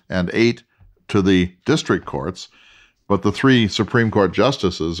courts and 8 to the district courts. But the 3 Supreme Court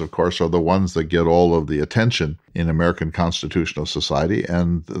justices, of course, are the ones that get all of the attention in American constitutional society,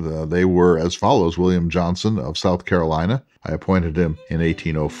 and they were as follows: William Johnson of South Carolina, I appointed him in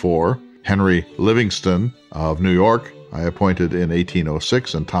 1804. Henry Livingston of New York, I appointed in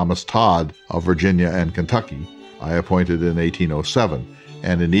 1806, and Thomas Todd of Virginia and Kentucky, I appointed in 1807.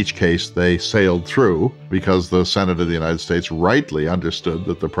 And in each case, they sailed through because the Senate of the United States rightly understood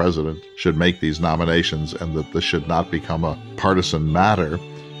that the president should make these nominations and that this should not become a partisan matter.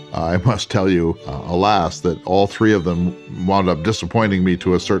 I must tell you, alas, that all 3 of them wound up disappointing me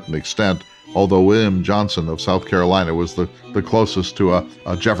to a certain extent, although William Johnson of South Carolina was the closest to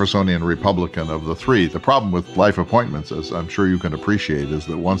a Jeffersonian Republican of the 3. The problem with life appointments, as I'm sure you can appreciate, is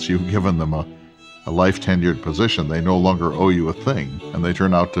that once you've given them a life-tenured position, they no longer owe you a thing, and they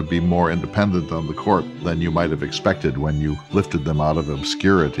turn out to be more independent on the court than you might have expected when you lifted them out of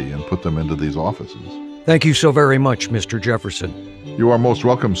obscurity and put them into these offices. Thank you so very much, Mr. Jefferson. You are most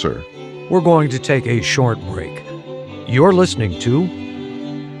welcome, sir. We're going to take a short break. You're listening to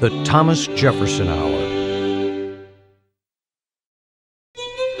the Thomas Jefferson Hour.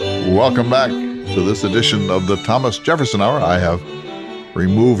 Welcome back to this edition of the Thomas Jefferson Hour. I have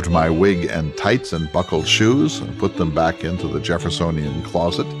removed my wig and tights and buckled shoes and put them back into the Jeffersonian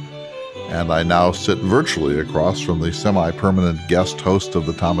closet. And I now sit virtually across from the semi-permanent guest host of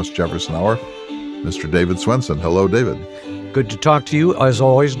the Thomas Jefferson Hour, Mr. David Swenson. Hello, David. Good to talk to you. As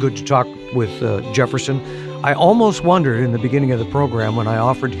always, good to talk with Jefferson. I almost wondered in the beginning of the program when I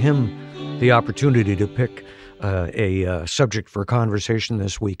offered him the opportunity to pick a subject for conversation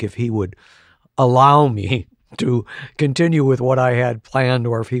this week if he would allow me to continue with what I had planned,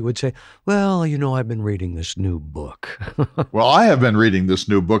 or if he would say, well, I've been reading this new book. Well, I have been reading this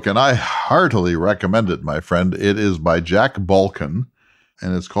new book, and I heartily recommend it, my friend. It is by Jack Balkin,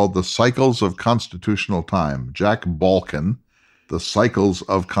 and it's called The Cycles of Constitutional Time. Jack Balkin, The Cycles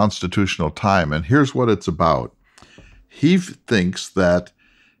of Constitutional Time. And here's what it's about. He thinks that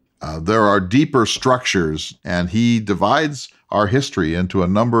there are deeper structures, and he divides our history into a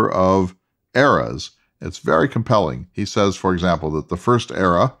number of eras. It's very compelling. He says, for example, that the first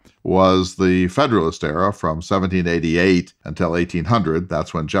era was the Federalist era from 1788 until 1800.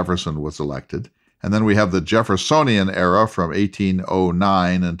 That's when Jefferson was elected. And then we have the Jeffersonian era from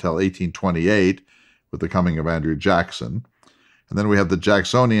 1809 until 1828 with the coming of Andrew Jackson. And then we have the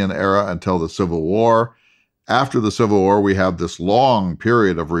Jacksonian era until the Civil War. After the Civil War, we have this long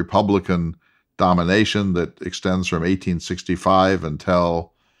period of Republican domination that extends from 1865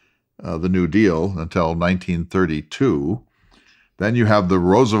 until the New Deal, until 1932. Then you have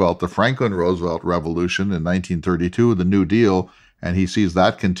the Franklin Roosevelt Revolution in 1932, the New Deal, and he sees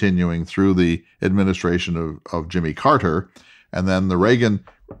that continuing through the administration of Jimmy Carter. And then the Reagan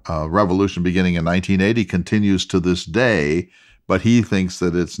Revolution beginning in 1980 continues to this day, but he thinks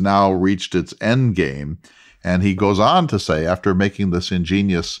that it's now reached its end game. And he goes on to say, after making this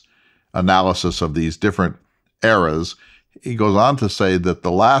ingenious analysis of these different eras, he goes on to say that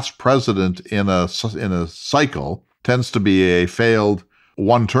the last president in a cycle tends to be a failed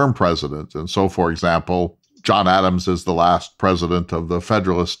one-term president. And so, for example, John Adams is the last president of the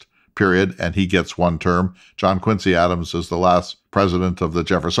Federalist period, and he gets one term. John Quincy Adams is the last president of the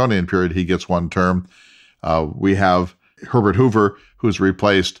Jeffersonian period. He gets one term. We have Herbert Hoover, who's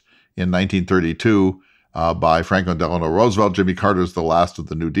replaced in 1932 by Franklin Delano Roosevelt. Jimmy Carter is the last of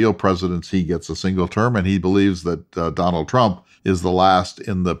the New Deal presidents. He gets a single term, and he believes that Donald Trump is the last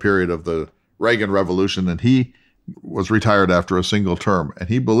in the period of the Reagan Revolution, and he was retired after a single term. And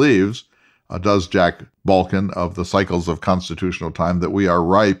he believes, does Jack Balkin of The Cycles of Constitutional Time, that we are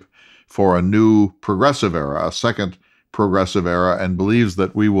ripe for a new progressive era, a second progressive era, and believes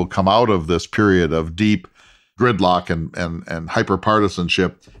that we will come out of this period of deep gridlock and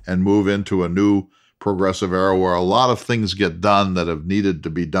hyperpartisanship and move into a new progressive era where a lot of things get done that have needed to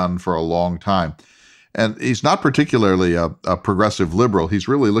be done for a long time. And he's not particularly a progressive liberal. He's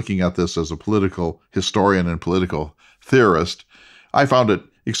really looking at this as a political historian and political theorist. I found it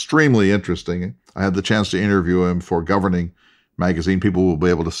extremely interesting. I had the chance to interview him for Governing magazine. People will be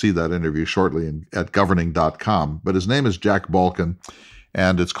able to see that interview shortly at governing.com. But his name is Jack Balkin,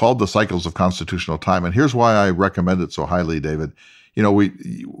 and it's called The Cycles of Constitutional Time. And here's why I recommend it so highly, David. You know,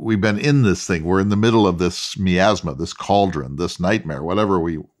 we've been in this thing. We're in the middle of this miasma, this cauldron, this nightmare, whatever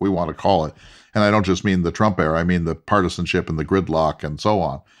we want to call it. And I don't just mean the Trump era. I mean the partisanship and the gridlock and so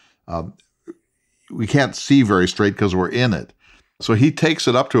on. We can't see very straight because we're in it. So he takes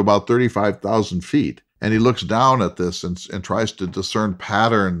it up to about 35,000 feet, and he looks down at this and tries to discern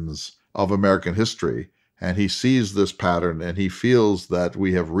patterns of American history. And he sees this pattern, and he feels that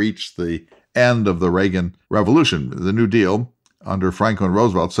we have reached the end of the Reagan Revolution. The New Deal under Franklin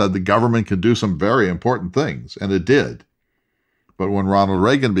Roosevelt said the government could do some very important things, and it did. But when Ronald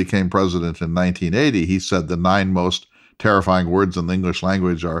Reagan became president in 1980, he said the 9 most terrifying words in the English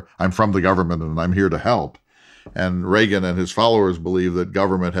language are, "I'm from the government and I'm here to help." And Reagan and his followers believed that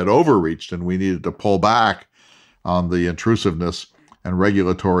government had overreached and we needed to pull back on the intrusiveness and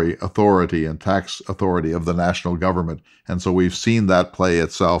regulatory authority and tax authority of the national government. And so we've seen that play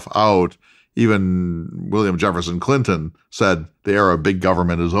itself out. Even William Jefferson Clinton said the era of big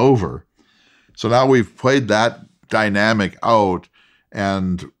government is over. So now we've played that dynamic out,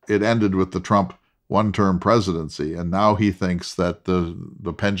 and it ended with the Trump one-term presidency. And now he thinks that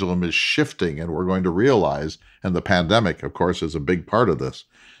the pendulum is shifting, and we're going to realize, and the pandemic, of course, is a big part of this,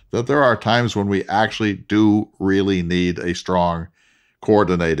 that there are times when we actually do really need a strong,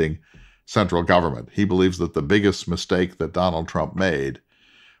 coordinating central government. He believes that the biggest mistake that Donald Trump made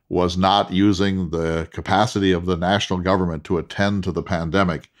was not using the capacity of the national government to attend to the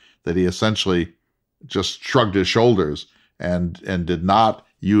pandemic, that he essentially just shrugged his shoulders and did not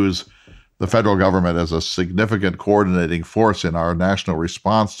use the federal government as a significant coordinating force in our national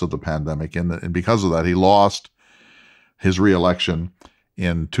response to the pandemic. And because of that, he lost his reelection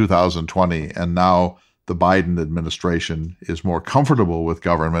in 2020. And now the Biden administration is more comfortable with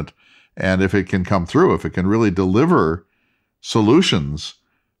government. And if it can come through, if it can really deliver solutions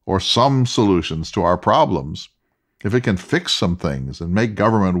or some solutions to our problems, if it can fix some things and make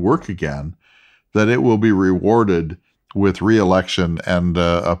government work again, that it will be rewarded with re-election and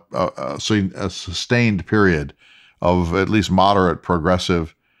a sustained period of at least moderate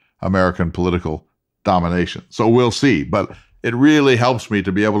progressive American political domination. So we'll see. But it really helps me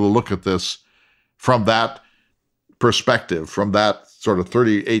to be able to look at this from that perspective, from that sort of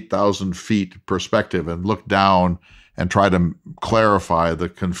 38,000 feet perspective, and look down and try to clarify the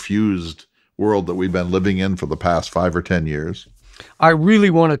confused world that we've been living in for the past 5 or 10 years. I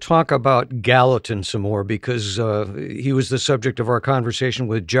really want to talk about Gallatin some more, because he was the subject of our conversation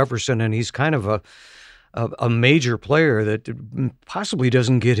with Jefferson, and he's kind of a major player that possibly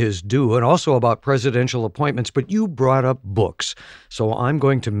doesn't get his due, and also about presidential appointments. But you brought up books, so I'm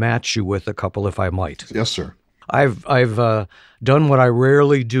going to match you with a couple, if I might. Yes, sir. I've done what I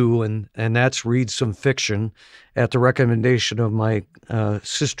rarely do, and that's read some fiction at the recommendation of my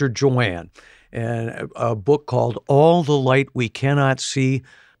sister Joanne, and a book called All the Light We Cannot See.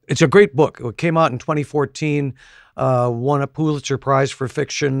 It's a great book. It came out in 2014, won a Pulitzer Prize for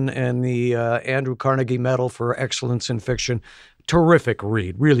fiction and the Andrew Carnegie Medal for Excellence in Fiction. Terrific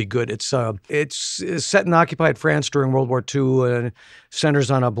read, really good. It's set in occupied France during World War II and centers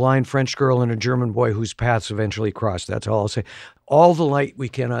on a blind French girl and a German boy whose paths eventually crossed. That's all I'll say. All the Light We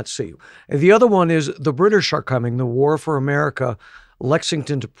Cannot See. And the other one is The British Are Coming, The War for America,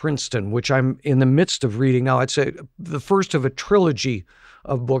 Lexington to Princeton, which I'm in the midst of reading now. I'd say the first of a trilogy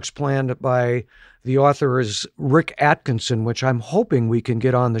of books planned by the author is Rick Atkinson, which I'm hoping we can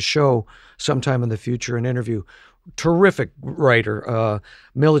get on the show sometime in the future and interview. Terrific writer,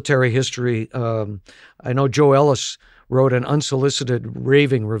 military history. I know Joe Ellis wrote an unsolicited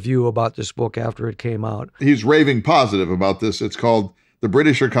raving review about this book after it came out. He's raving positive about this. It's called The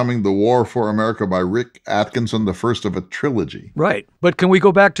British Are Coming, The War for America by Rick Atkinson, the first of a trilogy. Right. But can we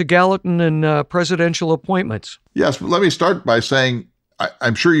go back to Gallatin and presidential appointments? Yes, but let me start by saying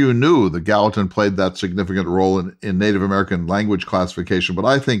I'm sure you knew that Gallatin played that significant role in Native American language classification, but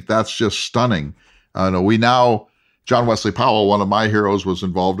I think that's just stunning. John Wesley Powell, one of my heroes, was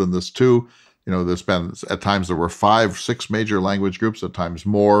involved in this too. There's been, at times there were 5, 6 major language groups, at times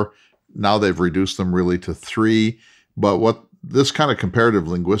more. Now they've reduced them really to 3. But what this kind of comparative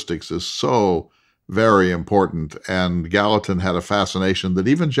linguistics is so very important. And Gallatin had a fascination that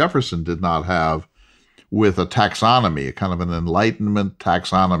even Jefferson did not have with a taxonomy, a kind of an Enlightenment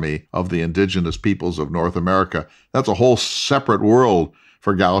taxonomy of the indigenous peoples of North America. That's a whole separate world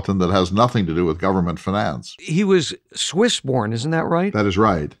for Gallatin that has nothing to do with government finance. He was Swiss-born, isn't that right? That is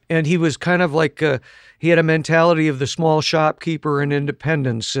right. And he was kind of like, he had a mentality of the small shopkeeper and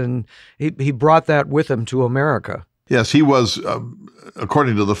independence, and he brought that with him to America. Yes, he was,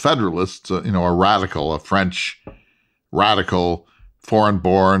 according to the Federalists, a radical, a French radical,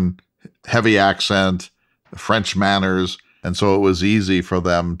 foreign-born, heavy accent, French manners, and so it was easy for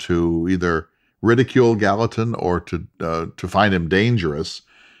them to either ridicule Gallatin or to find him dangerous.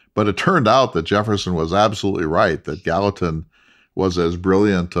 But it turned out that Jefferson was absolutely right, that Gallatin was as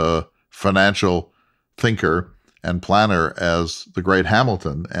brilliant a financial thinker and planner as the great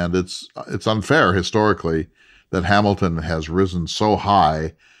Hamilton. And it's unfair historically that Hamilton has risen so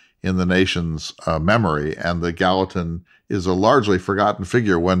high in the nation's memory, and that Gallatin is a largely forgotten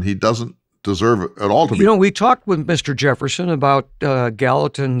figure when he doesn't deserve it at all to be. We talked with Mr. Jefferson about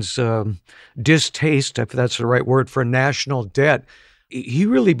Gallatin's distaste, if that's the right word, for national debt. He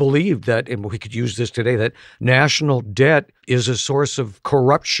really believed that, and we could use this today, that national debt is a source of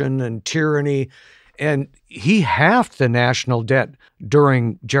corruption and tyranny, and he halved the national debt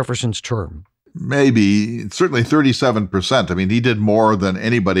during Jefferson's term. Maybe, certainly 37%. I mean, he did more than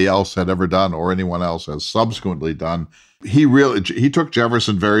anybody else had ever done or anyone else has subsequently done. He took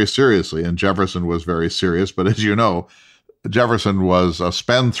Jefferson very seriously, and Jefferson was very serious. But as you know, Jefferson was a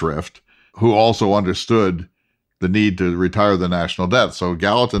spendthrift who also understood the need to retire the national debt. So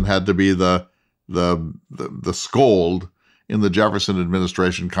Gallatin had to be the scold in the Jefferson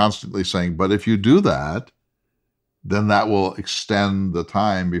administration, constantly saying, but if you do that, then that will extend the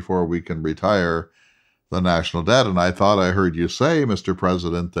time before we can retire the national debt. And I thought I heard you say, Mr.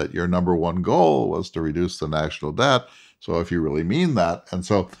 President, that your number one goal was to reduce the national debt. So if you really mean that. And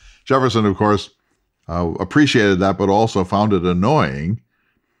so Jefferson, of course, appreciated that, but also found it annoying.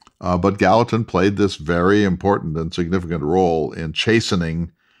 But Gallatin played this very important and significant role in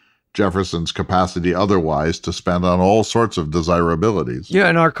chastening Jefferson's capacity otherwise to spend on all sorts of desirabilities. Yeah,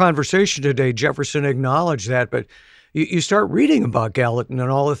 in our conversation today, Jefferson acknowledged that, but you start reading about Gallatin and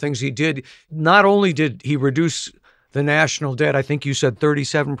all the things he did. Not only did he reduce the national debt, I think you said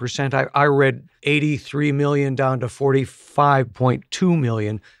 37%. I read 83 million down to 45.2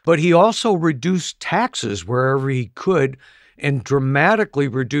 million, but he also reduced taxes wherever he could and dramatically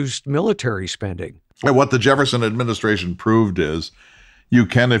reduced military spending. And what the Jefferson administration proved is you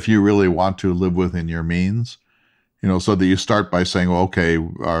can, if you really want to, live within your means. So that you start by saying, well, okay,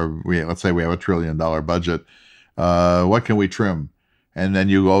 let's say we have $1 trillion budget. What can we trim? And then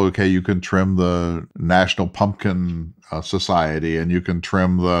you go, okay, you can trim the National Pumpkin Society, and you can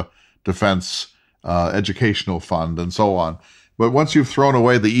trim the Defense Educational Fund, and so on. But once you've thrown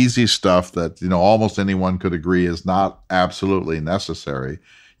away the easy stuff that almost anyone could agree is not absolutely necessary,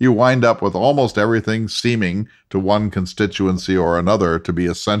 you wind up with almost everything seeming to one constituency or another to be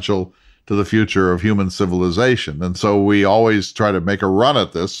essential to the future of human civilization. And so we always try to make a run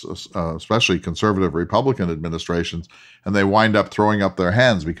at this, especially conservative Republican administrations, and they wind up throwing up their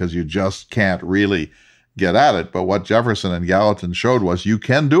hands because you just can't really get at it. But what Jefferson and Gallatin showed was you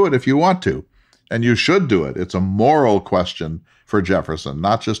can do it if you want to, and you should do it. It's a moral question for Jefferson,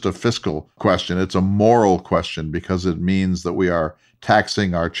 not just a fiscal question. It's a moral question because it means that we are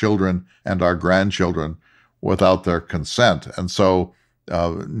taxing our children and our grandchildren without their consent. And so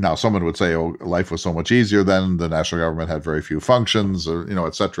now someone would say, oh, life was so much easier then. The national government had very few functions,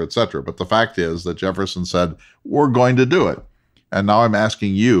 et cetera, et cetera. But the fact is that Jefferson said, we're going to do it. And now I'm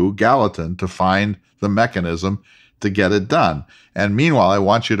asking you, Gallatin, to find the mechanism to get it done. And meanwhile, I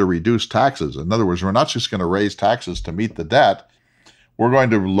want you to reduce taxes. In other words, we're not just going to raise taxes to meet the debt. We're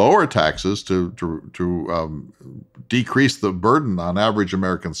going to lower taxes to decrease the burden on average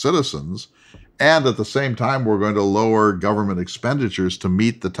American citizens. And at the same time, we're going to lower government expenditures to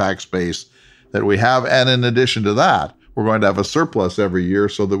meet the tax base that we have. And in addition to that, we're going to have a surplus every year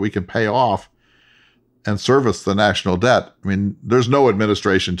so that we can pay off and service the national debt. I mean, there's no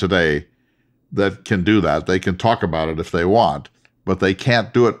administration today that can do that. They can talk about it if they want, but they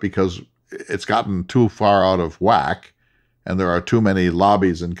can't do it because it's gotten too far out of whack. And there are too many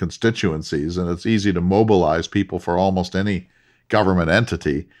lobbies and constituencies, and it's easy to mobilize people for almost any government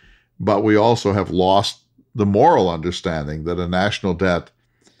entity. But we also have lost the moral understanding that a national debt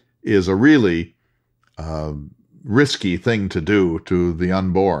is a really risky thing to do to the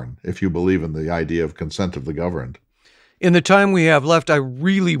unborn, if you believe in the idea of consent of the governed. In the time we have left, I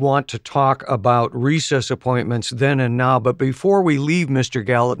really want to talk about recess appointments then and now. But before we leave Mr.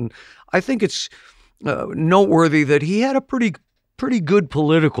 Gallatin, I think it's noteworthy that he had a pretty good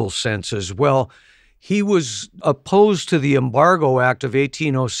political sense as well. he was opposed to the Embargo Act of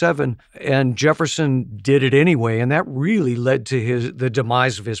 1807, and Jefferson did it anyway, and that really led to the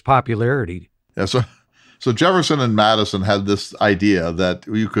demise of his popularity. Yeah, so Jefferson and Madison had this idea that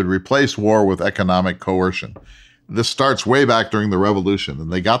you could replace war with economic coercion. This starts way back during the Revolution,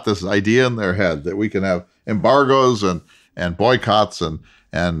 and they got this idea in their head that we can have embargoes and boycotts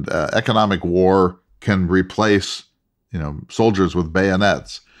and economic war can replace, soldiers with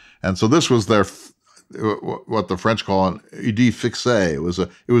bayonets. And so this was their what the French call an idée fixe.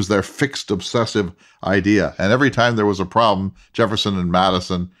 It was their fixed obsessive idea. And every time there was a problem, Jefferson and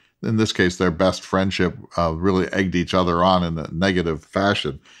Madison, in this case, their best friendship, really egged each other on in a negative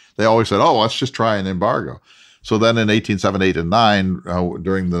fashion. They always said, "Oh, let's just try an embargo." So then in 1807, 8, and 9,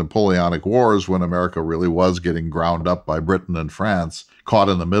 during the Napoleonic Wars, when America really was getting ground up by Britain and France, caught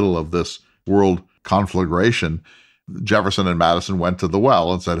in the middle of this world conflagration, Jefferson and Madison went to the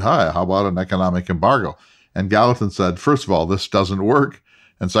well and said, "Hi, how about an economic embargo?" And Gallatin said, "First of all, this doesn't work.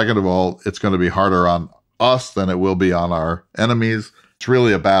 And second of all, it's going to be harder on us than it will be on our enemies. It's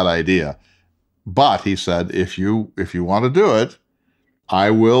really a bad idea. But," he said, if you want to do it, I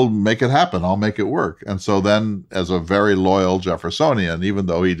will make it happen. I'll make it work." And so then, as a very loyal Jeffersonian, even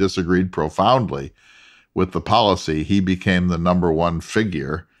though he disagreed profoundly with the policy, he became the number one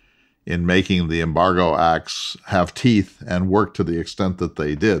figure in making the embargo acts have teeth and work to the extent that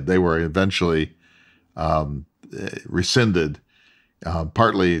they did. They were eventually rescinded,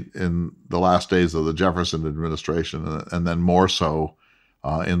 partly in the last days of the Jefferson administration, and then more so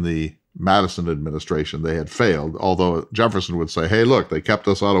in the Madison administration. They had failed, although Jefferson would say, "Hey, look, they kept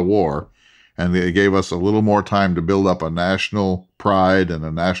us out of war, and they gave us a little more time to build up a national pride and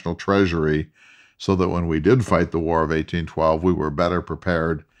a national treasury so that when we did fight the War of 1812, we were better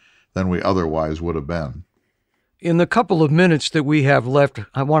prepared than we otherwise would have been." In the couple of minutes that we have left,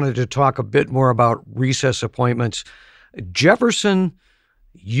 I wanted to talk a bit more about recess appointments. Jefferson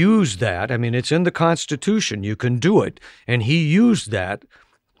used that. I mean, it's in the Constitution. You can do it. And he used that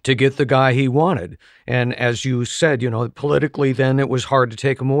to get the guy he wanted. And as you said, politically then it was hard to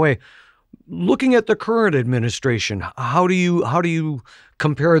take him away. Looking at the current administration, how do you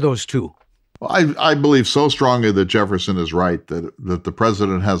compare those two? Well, I believe so strongly that Jefferson is right, that the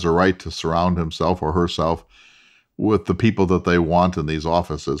president has a right to surround himself or herself with the people that they want in these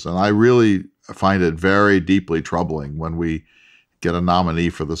offices. And I really find it very deeply troubling when we get a nominee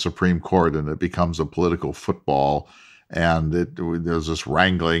for the Supreme Court and it becomes a political football, and there's this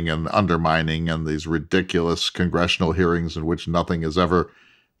wrangling and undermining and these ridiculous congressional hearings in which nothing is ever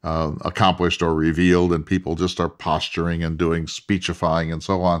accomplished or revealed, and people just are posturing and doing speechifying and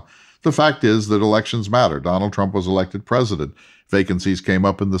so on. The fact is that elections matter. Donald Trump was elected president. Vacancies came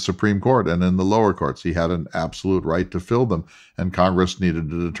up in the Supreme Court and in the lower courts. He had an absolute right to fill them, and Congress needed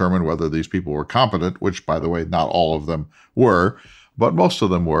to determine whether these people were competent, which, by the way, not all of them were, but most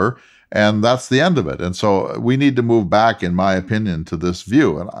of them were, and that's the end of it. And so we need to move back, in my opinion, to this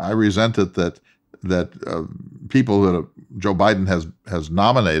view. And I resent it that people that Joe Biden has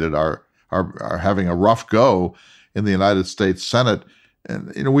nominated are having a rough go in the United States Senate.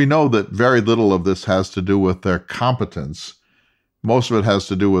 And we know that very little of this has to do with their competence. Most of it has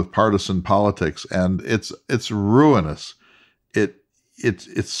to do with partisan politics, and it's ruinous.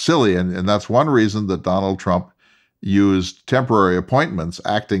 It's silly, and that's one reason that Donald Trump used temporary appointments,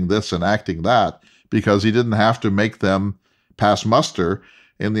 acting this and acting that, because he didn't have to make them pass muster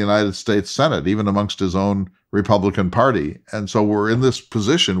in the United States Senate, even amongst his own Republican Party. And so we're in this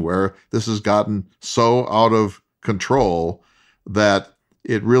position where this has gotten so out of control that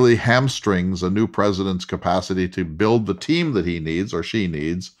it really hamstrings a new president's capacity to build the team that he needs or she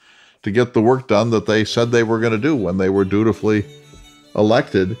needs to get the work done that they said they were going to do when they were dutifully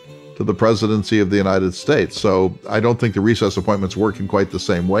elected to the presidency of the United States. So I don't think the recess appointments work in quite the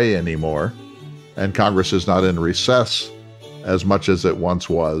same way anymore, and Congress is not in recess as much as it once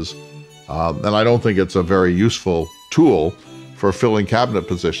was. And I don't think it's a very useful tool for filling cabinet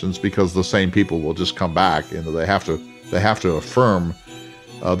positions, because the same people will just come back. They have to affirm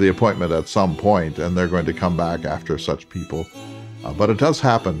the appointment at some point, and they're going to come back after such people. But it does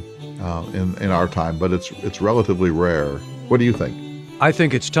happen in our time, but it's relatively rare. What do you think? I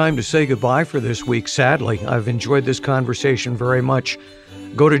think it's time to say goodbye for this week, sadly. I've enjoyed this conversation very much.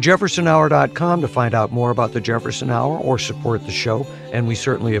 Go to jeffersonhour.com to find out more about the Jefferson Hour or support the show, and we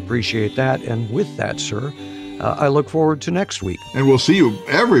certainly appreciate that. And with that, sir, I look forward to next week. And we'll see you,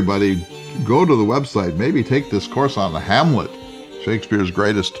 everybody. Go to the website. Maybe take this course on Hamlet, Shakespeare's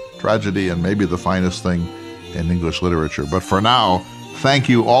greatest tragedy and maybe the finest thing in English literature. But for now, thank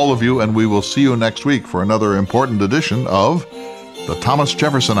you, all of you, and we will see you next week for another important edition of the Thomas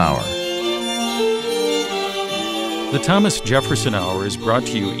Jefferson Hour. The Thomas Jefferson Hour is brought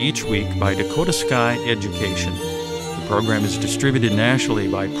to you each week by Dakota Sky Education. The program is distributed nationally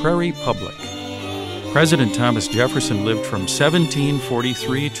by Prairie Public. President Thomas Jefferson lived from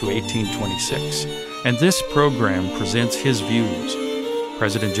 1743 to 1826, and this program presents his views.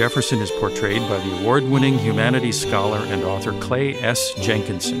 President Jefferson is portrayed by the award-winning humanities scholar and author Clay S.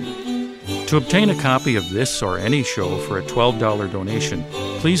 Jenkinson. To obtain a copy of this or any show for a $12 donation,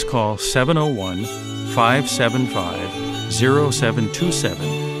 please call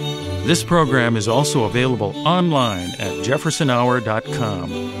 701-575-0727. This program is also available online at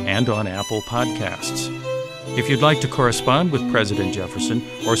jeffersonhour.com and on Apple Podcasts. If you'd like to correspond with President Jefferson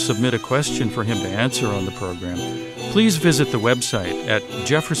or submit a question for him to answer on the program, please visit the website at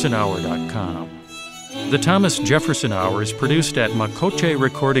jeffersonhour.com. The Thomas Jefferson Hour is produced at Makoche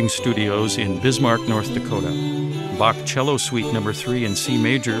Recording Studios in Bismarck, North Dakota. Bach Cello Suite No. 3 in C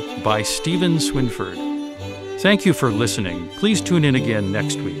Major by Stephen Swinford. Thank you for listening. Please tune in again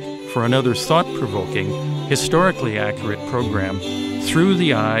next week for another thought-provoking, historically accurate program, Through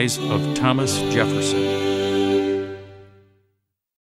the Eyes of Thomas Jefferson.